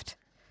craft.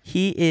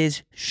 He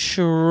is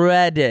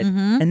shredded.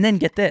 Mm-hmm. And then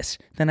get this.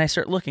 Then I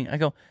start looking. I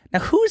go, now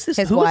who is this?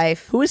 His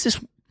wife. Who is this?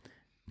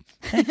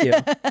 Thank you.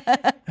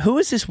 Who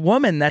is this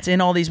woman that's in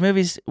all these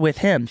movies with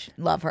him?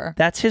 Love her.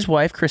 That's his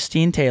wife,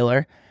 Christine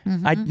Taylor.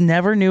 I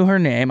never knew her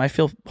name. I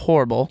feel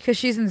horrible. Because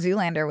she's in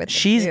Zoolander with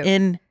She's him, too.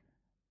 in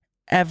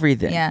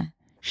everything. Yeah.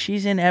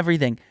 She's in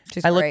everything.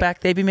 She's I look great.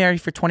 back, they've been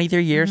married for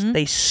 23 years.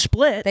 They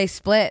split. They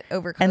split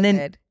over COVID. And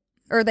then-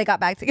 or they got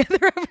back together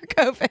over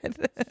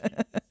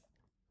COVID.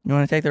 You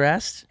want to take the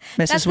rest?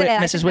 That's Mrs. it. I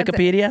think Mrs. that's it.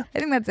 Wikipedia? I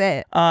think that's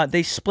it.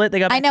 They split. They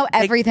got. I know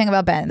everything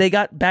about Ben. They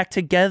got back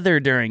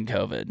together during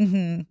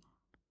COVID.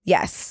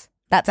 Yes,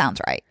 that sounds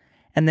right.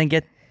 And then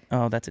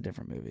oh, that's a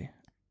different movie.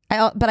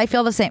 But I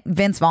feel the same.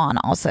 Vince Vaughn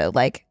also,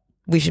 like,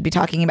 we should be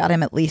talking about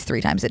him at least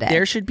 3 times a day.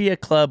 There should be a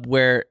club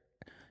where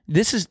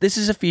this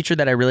is a feature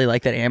that I really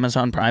like that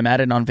Amazon Prime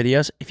added on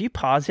videos. If you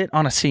pause it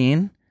on a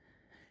scene,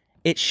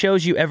 it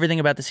shows you everything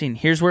about the scene.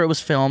 Here's where it was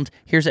filmed.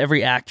 Here's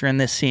every actor in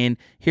this scene.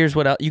 Here's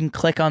what else. You can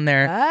click on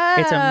there.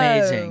 It's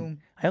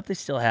amazing. I hope they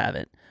still have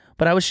it.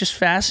 But I was just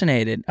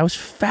fascinated. I was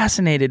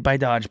fascinated by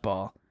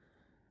Dodgeball.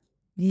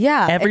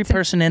 Yeah. Every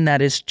person in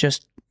that is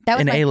just that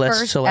was an my A-list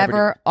first celebrity.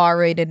 ever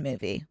R-rated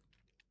movie.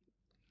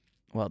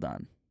 Well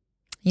done.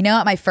 You know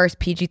what my first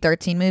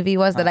PG-13 movie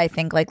was that I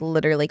think like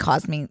literally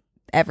caused me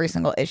every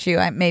single issue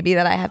maybe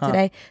that I have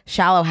today?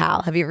 Shallow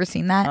Hal. Have you ever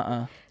seen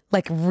that?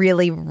 Like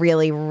really,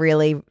 really,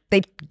 really,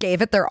 they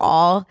gave it their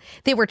all.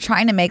 They were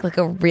trying to make like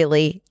a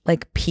really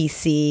like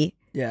PC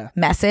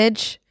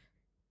message.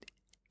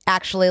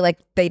 Actually, like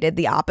they did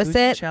the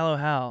opposite. Who's Shallow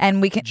Hal?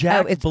 And we can.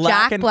 Jack it's Black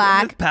Jack and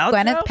Black, Gwyneth Paltrow?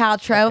 Gwyneth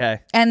Paltrow. Okay.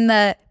 And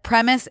the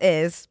premise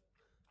is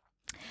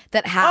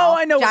that Hal. Oh,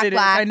 I know Jack what it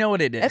Black, is. I know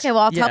what it is. Okay,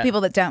 well, I'll tell Yeah.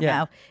 people that don't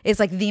know. Is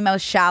like the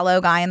most shallow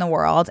guy in the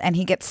world, and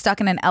he gets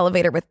stuck in an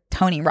elevator with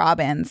Tony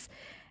Robbins,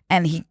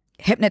 and he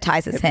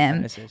hypnotizes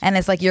him, and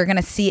it's like you're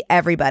gonna see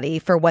everybody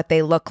for what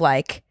they look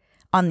like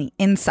on the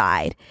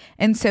inside.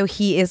 And so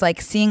he is like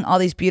seeing all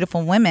these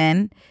beautiful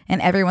women, and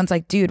everyone's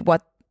like, dude,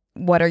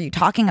 what are you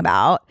talking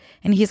about?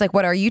 And he's like,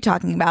 what are you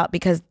talking about?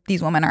 Because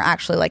these women are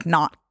actually like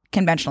not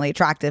conventionally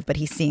attractive, but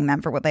he's seeing them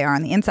for what they are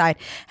on the inside.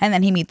 And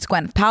then he meets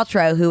Gwyneth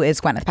Paltrow, who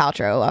is Gwyneth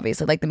Paltrow,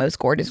 obviously like the most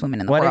gorgeous woman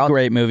in the world. What a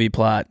great movie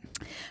plot.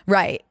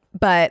 Right.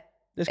 But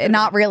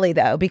not really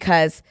though,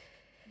 because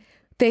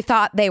they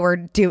thought they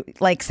were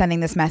sending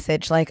this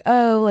message like,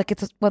 oh, like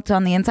it's what's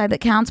on the inside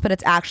that counts. But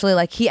it's actually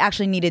like he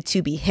actually needed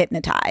to be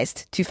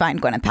hypnotized to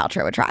find Gwyneth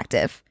Paltrow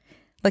attractive.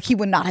 Like he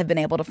would not have been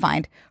able to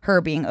find her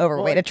being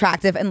overweight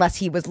attractive unless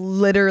he was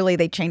literally,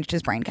 they changed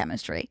his brain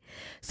chemistry.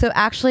 So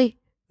actually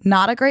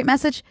not a great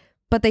message,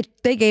 but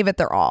they gave it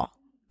their all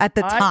at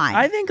the time.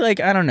 I think like,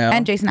 I don't know.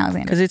 And Jason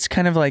Alexander. Because it's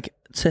kind of like,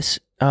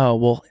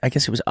 I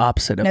guess it was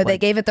opposite of no, they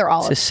gave it their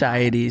all.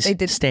 Society's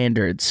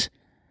standards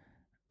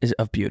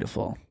of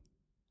beautiful.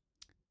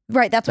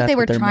 Right, that's what they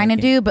were trying to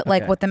do, but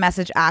like Okay. what the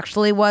message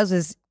actually was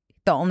is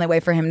the only way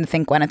for him to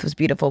think Gwyneth was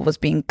beautiful was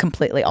being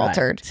completely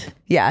altered. Right.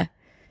 Yeah.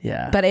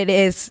 Yeah. But it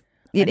is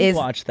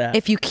watch that.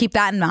 if you keep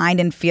that in mind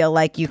and feel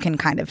like you can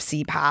kind of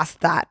see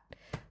past that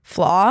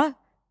flaw.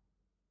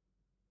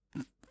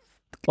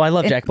 Well, I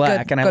love Jack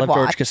Black and I love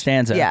George watch.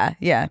 Costanza. Yeah,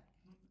 yeah.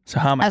 So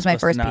how am I That was my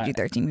supposed first to not?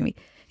 PG-13 movie.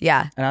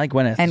 Yeah. And I like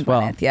Gwyneth And as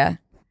well. Gwyneth, yeah.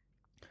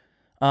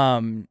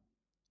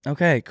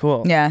 Okay,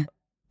 cool. Yeah.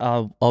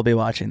 I'll be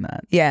watching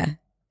that. Yeah.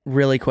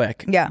 Really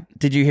quick. Yeah.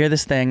 Did you hear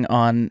this thing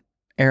on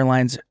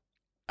airlines?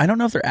 I don't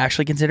know if they're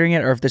actually considering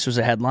it or if this was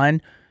a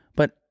headline,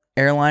 but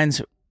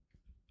airlines,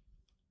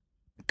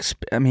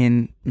 I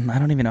mean, I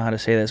don't even know how to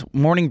say this.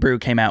 Morning Brew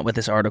came out with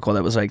this article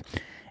that was like,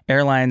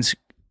 airlines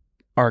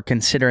are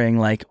considering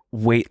like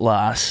weight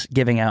loss,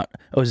 giving out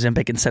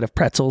Ozempic instead of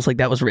pretzels. Like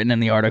that was written in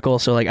the article.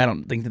 So like, I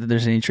don't think that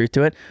there's any truth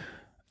to it.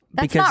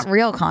 That's not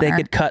real, Connor.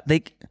 They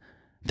could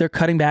they're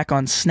cutting back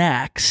on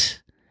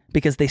snacks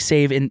because they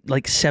save in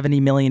like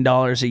 $70 million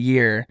a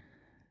year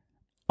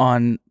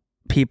on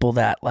people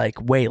that like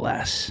weigh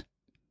less.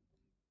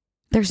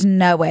 There's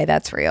no way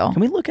that's real.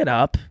 Can we look it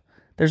up?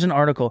 There's an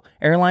article.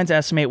 Airlines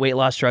estimate weight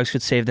loss drugs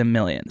could save them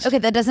millions. Okay,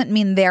 that doesn't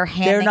mean they're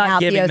handing not out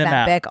the giving them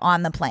out. Ozempic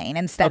on the plane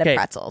instead of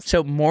pretzels.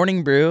 So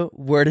Morning Brew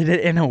worded it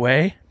in a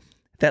way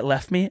that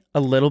left me a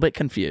little bit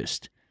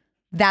confused.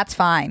 That's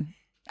fine.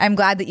 I'm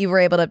glad that you were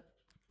able to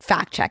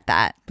fact check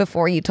that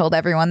before you told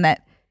everyone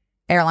that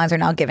airlines are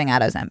now giving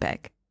out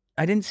Ozempic.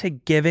 I didn't say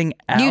giving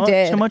out You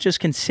did. so much as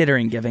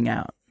considering giving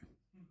out.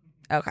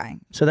 Okay.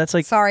 So that's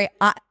like, Sorry,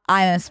 I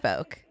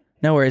misspoke.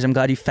 no worries. I'm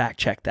glad you fact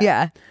checked that.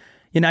 Yeah.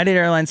 United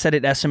Airlines said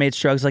it estimates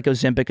drugs like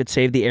Ozempic could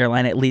save the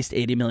airline at least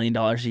 $80 million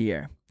a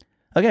year.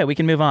 Okay, we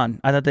can move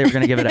on. I thought they were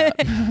going to give it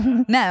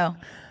up. No,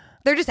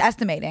 they're just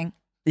estimating.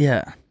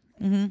 Yeah.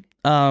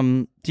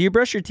 Mm-hmm. Do you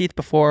brush your teeth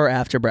before or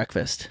after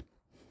breakfast?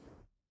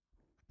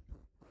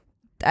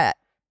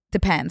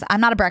 Depends. I'm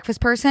not a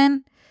breakfast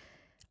person.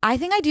 I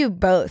think I do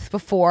both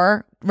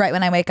before, right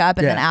when I wake up,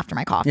 and then after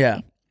my coffee. Yeah.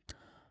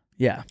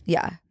 Yeah.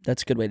 Yeah.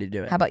 That's a good way to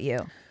do it. How about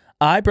you?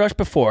 I brush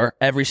before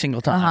every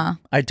single time. Uh-huh.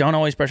 I don't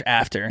always brush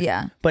after.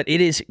 Yeah. But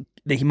it is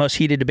the most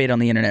heated debate on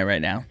the internet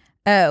right now.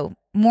 Oh,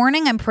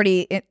 morning, I'm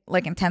pretty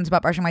intense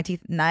about brushing my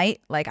teeth.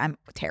 Night, like I'm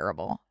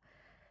terrible.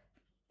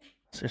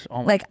 It's just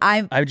almost, Like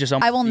I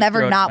will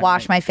never not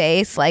wash my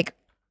face. Like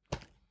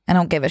I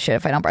don't give a shit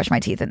if I don't brush my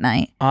teeth at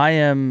night. I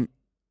am.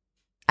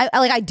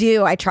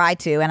 I try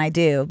to, and I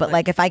do. But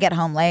like if I get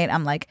home late,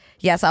 I'm like,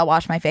 yes, I'll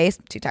wash my face.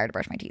 I'm too tired to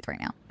brush my teeth right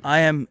now. I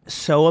am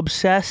so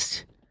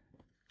obsessed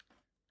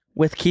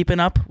with keeping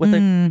up with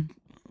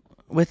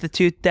the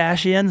tooth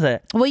Dashians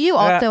that. Well, you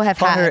also have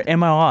had in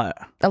my eye.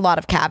 a lot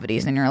of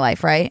cavities in your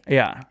life, right?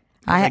 Yeah,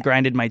 I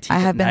grinded my teeth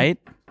at night,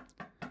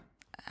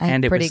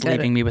 and it was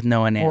leaving me with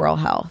no enamel. Oral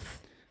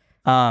health.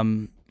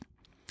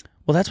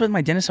 Well, that's what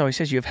my dentist always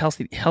says. You have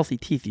healthy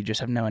teeth. You just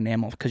have no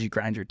enamel because you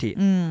grind your teeth.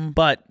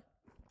 But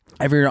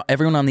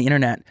everyone on the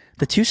internet,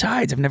 the two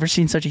sides, I've never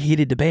seen such a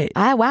heated debate.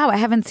 Wow, I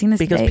haven't seen this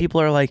because debate.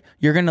 people are like,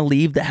 you're going to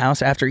leave the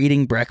house after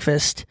eating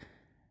breakfast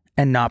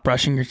and not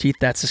brushing your teeth.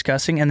 That's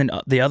disgusting. And then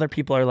the other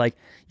people are like,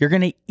 you're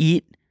going to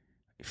eat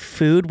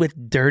food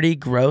with dirty,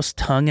 gross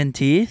tongue and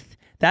teeth.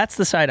 That's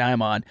the side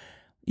I'm on.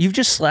 You've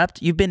just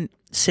slept. You've been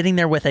sitting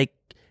there with a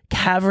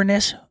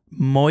cavernous,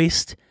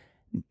 moist,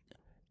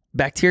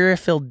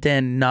 bacteria-filled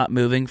den not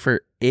moving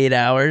for 8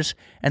 hours,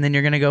 and then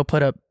you're going to go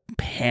put a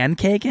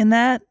pancake in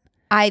that?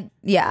 I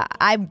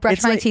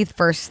brush my teeth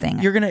first thing.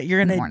 You're gonna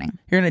in the morning.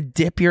 You're gonna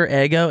dip your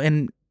Eggo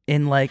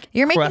in like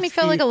you're making me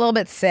feel like a little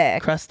bit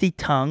sick. Crusty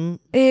tongue.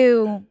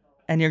 Ew.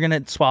 And you're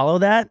gonna swallow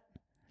that?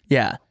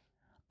 Yeah.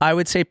 I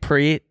would say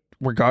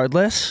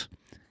regardless.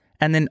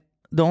 And then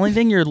the only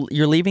thing you're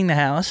leaving the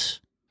house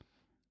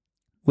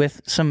with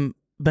some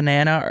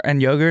banana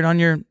and yogurt on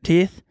your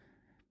teeth.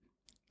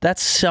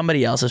 That's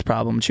somebody else's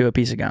problem. Chew a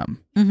piece of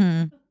gum.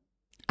 Mm-hmm.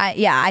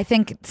 I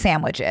think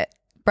sandwich it.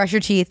 Brush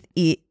your teeth,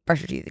 eat, brush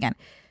your teeth again.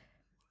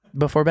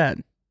 Before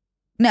bed?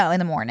 No, in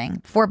the morning.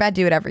 Before bed,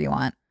 do whatever you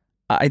want.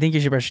 I think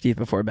you should brush your teeth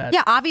before bed.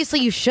 Yeah,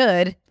 obviously you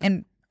should.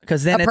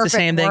 Because then it's the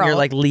same thing. You're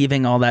like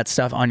leaving all that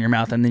stuff on your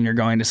mouth and then you're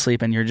going to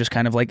sleep and you're just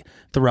kind of like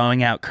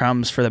throwing out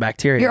crumbs for the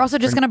bacteria. You're also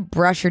just going to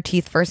brush your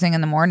teeth first thing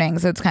in the morning.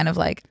 So it's kind of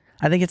like...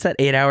 I think it's that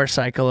 8-hour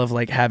cycle of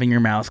like having your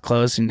mouth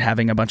closed and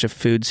having a bunch of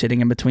food sitting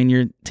in between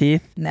your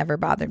teeth. Never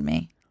bothered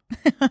me.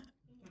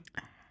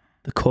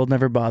 The cold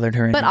never bothered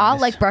her. But I'll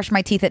like brush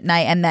my teeth at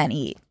night and then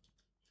eat.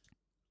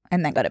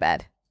 And then go to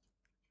bed.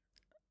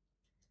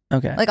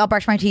 Okay. Like I'll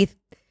brush my teeth,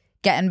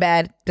 get in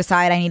bed,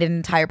 decide I need an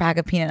entire pack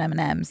of peanut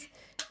M&Ms.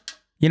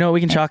 You know what we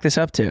can chalk this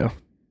up to?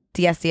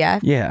 DSDF?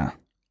 Yeah.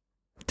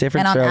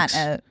 Different and strokes,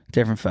 on that note,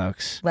 different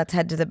folks. Let's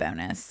head to the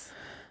bonus.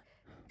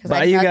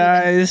 Bye, you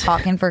guys.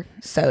 Talking for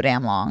so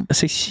damn long.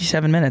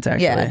 67 minutes,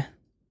 actually. Yeah.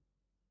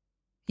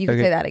 You can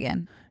say that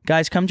again.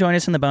 Guys, come join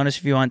us in the bonus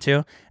if you want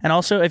to. And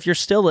also, if you're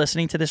still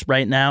listening to this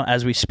right now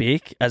as we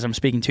speak, as I'm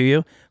speaking to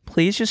you,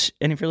 please just,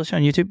 and if you're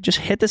listening on YouTube, just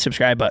hit the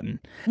subscribe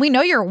button. We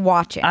know you're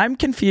watching. I'm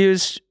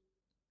confused.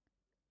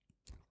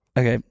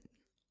 Okay.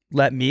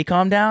 Let me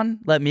calm down.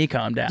 Do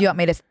you want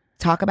me to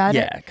talk about it?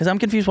 Yeah, because I'm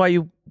confused why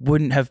you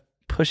wouldn't have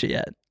pushed it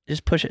yet.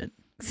 Just push it.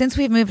 Since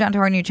we've moved on to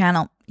our new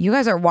channel, you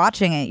guys are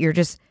watching it. You're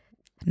just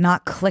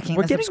not clicking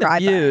the subscribe button. We're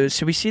getting the views,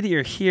 so we see that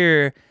you're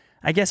here.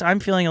 I guess I'm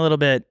feeling a little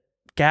bit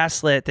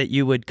gaslit that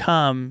you would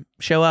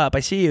show up. I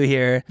see you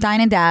here.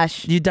 Dine and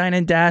dash. You dine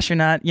and dash. You're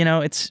not,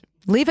 it's...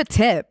 Leave a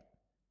tip.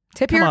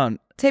 Tip your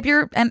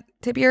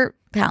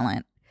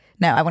talent.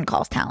 No, I wouldn't call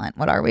us talent.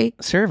 What are we?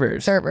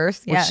 Servers.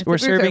 Yeah, we're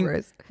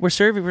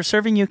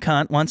serving you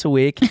cunt once a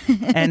week,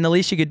 and the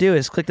least you could do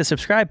is click the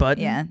subscribe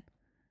button. Yeah.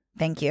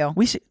 Thank you.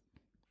 We see.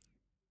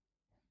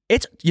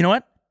 You know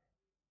what?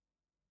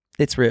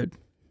 It's rude.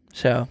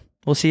 So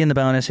we'll see you in the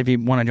bonus if you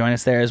want to join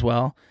us there as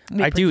well.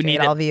 I do need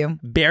all of you.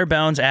 Bare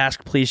bones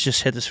ask, please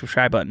just hit the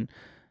subscribe button.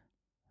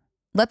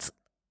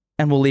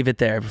 And we'll leave it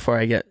there before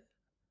I get.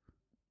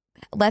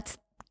 Let's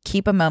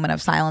keep a moment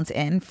of silence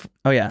in.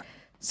 Oh, yeah.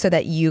 So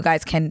that you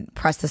guys can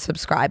press the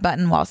subscribe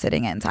button while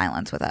sitting in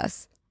silence with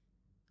us.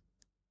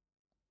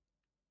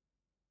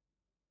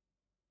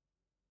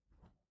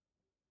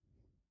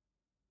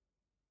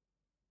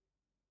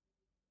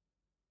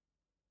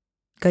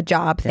 Good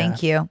job. Yeah.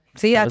 Thank you.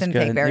 See, that didn't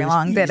take very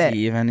long, did it?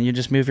 Even you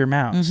just move your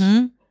mouse.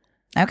 Mm-hmm.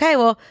 Okay,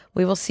 well,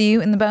 we will see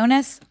you in the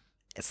bonus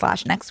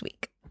 / next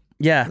week.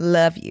 Yeah.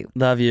 Love you.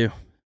 Love you.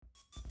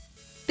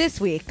 This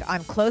week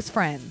on Close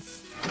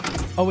Friends.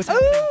 Oh, it's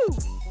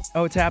happening.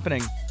 Oh, it's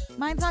happening.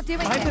 Mine's not doing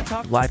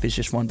it. Life is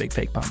just one big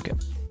fake pumpkin.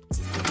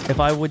 If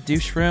I would do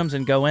shrooms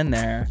and go in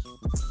there,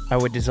 I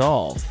would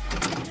dissolve.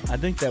 I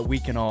think that we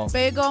can all...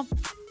 Bagel.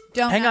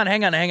 Donut,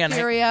 hang on.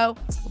 Cheerio.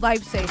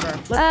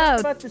 Lifesaver. Let's talk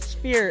about the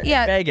sphere in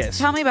Vegas.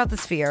 Tell me about the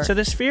sphere. So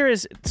the sphere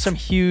is some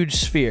huge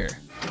sphere.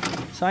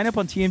 Sign up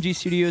on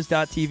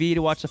tmgstudios.tv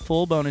to watch the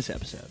full bonus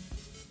episode.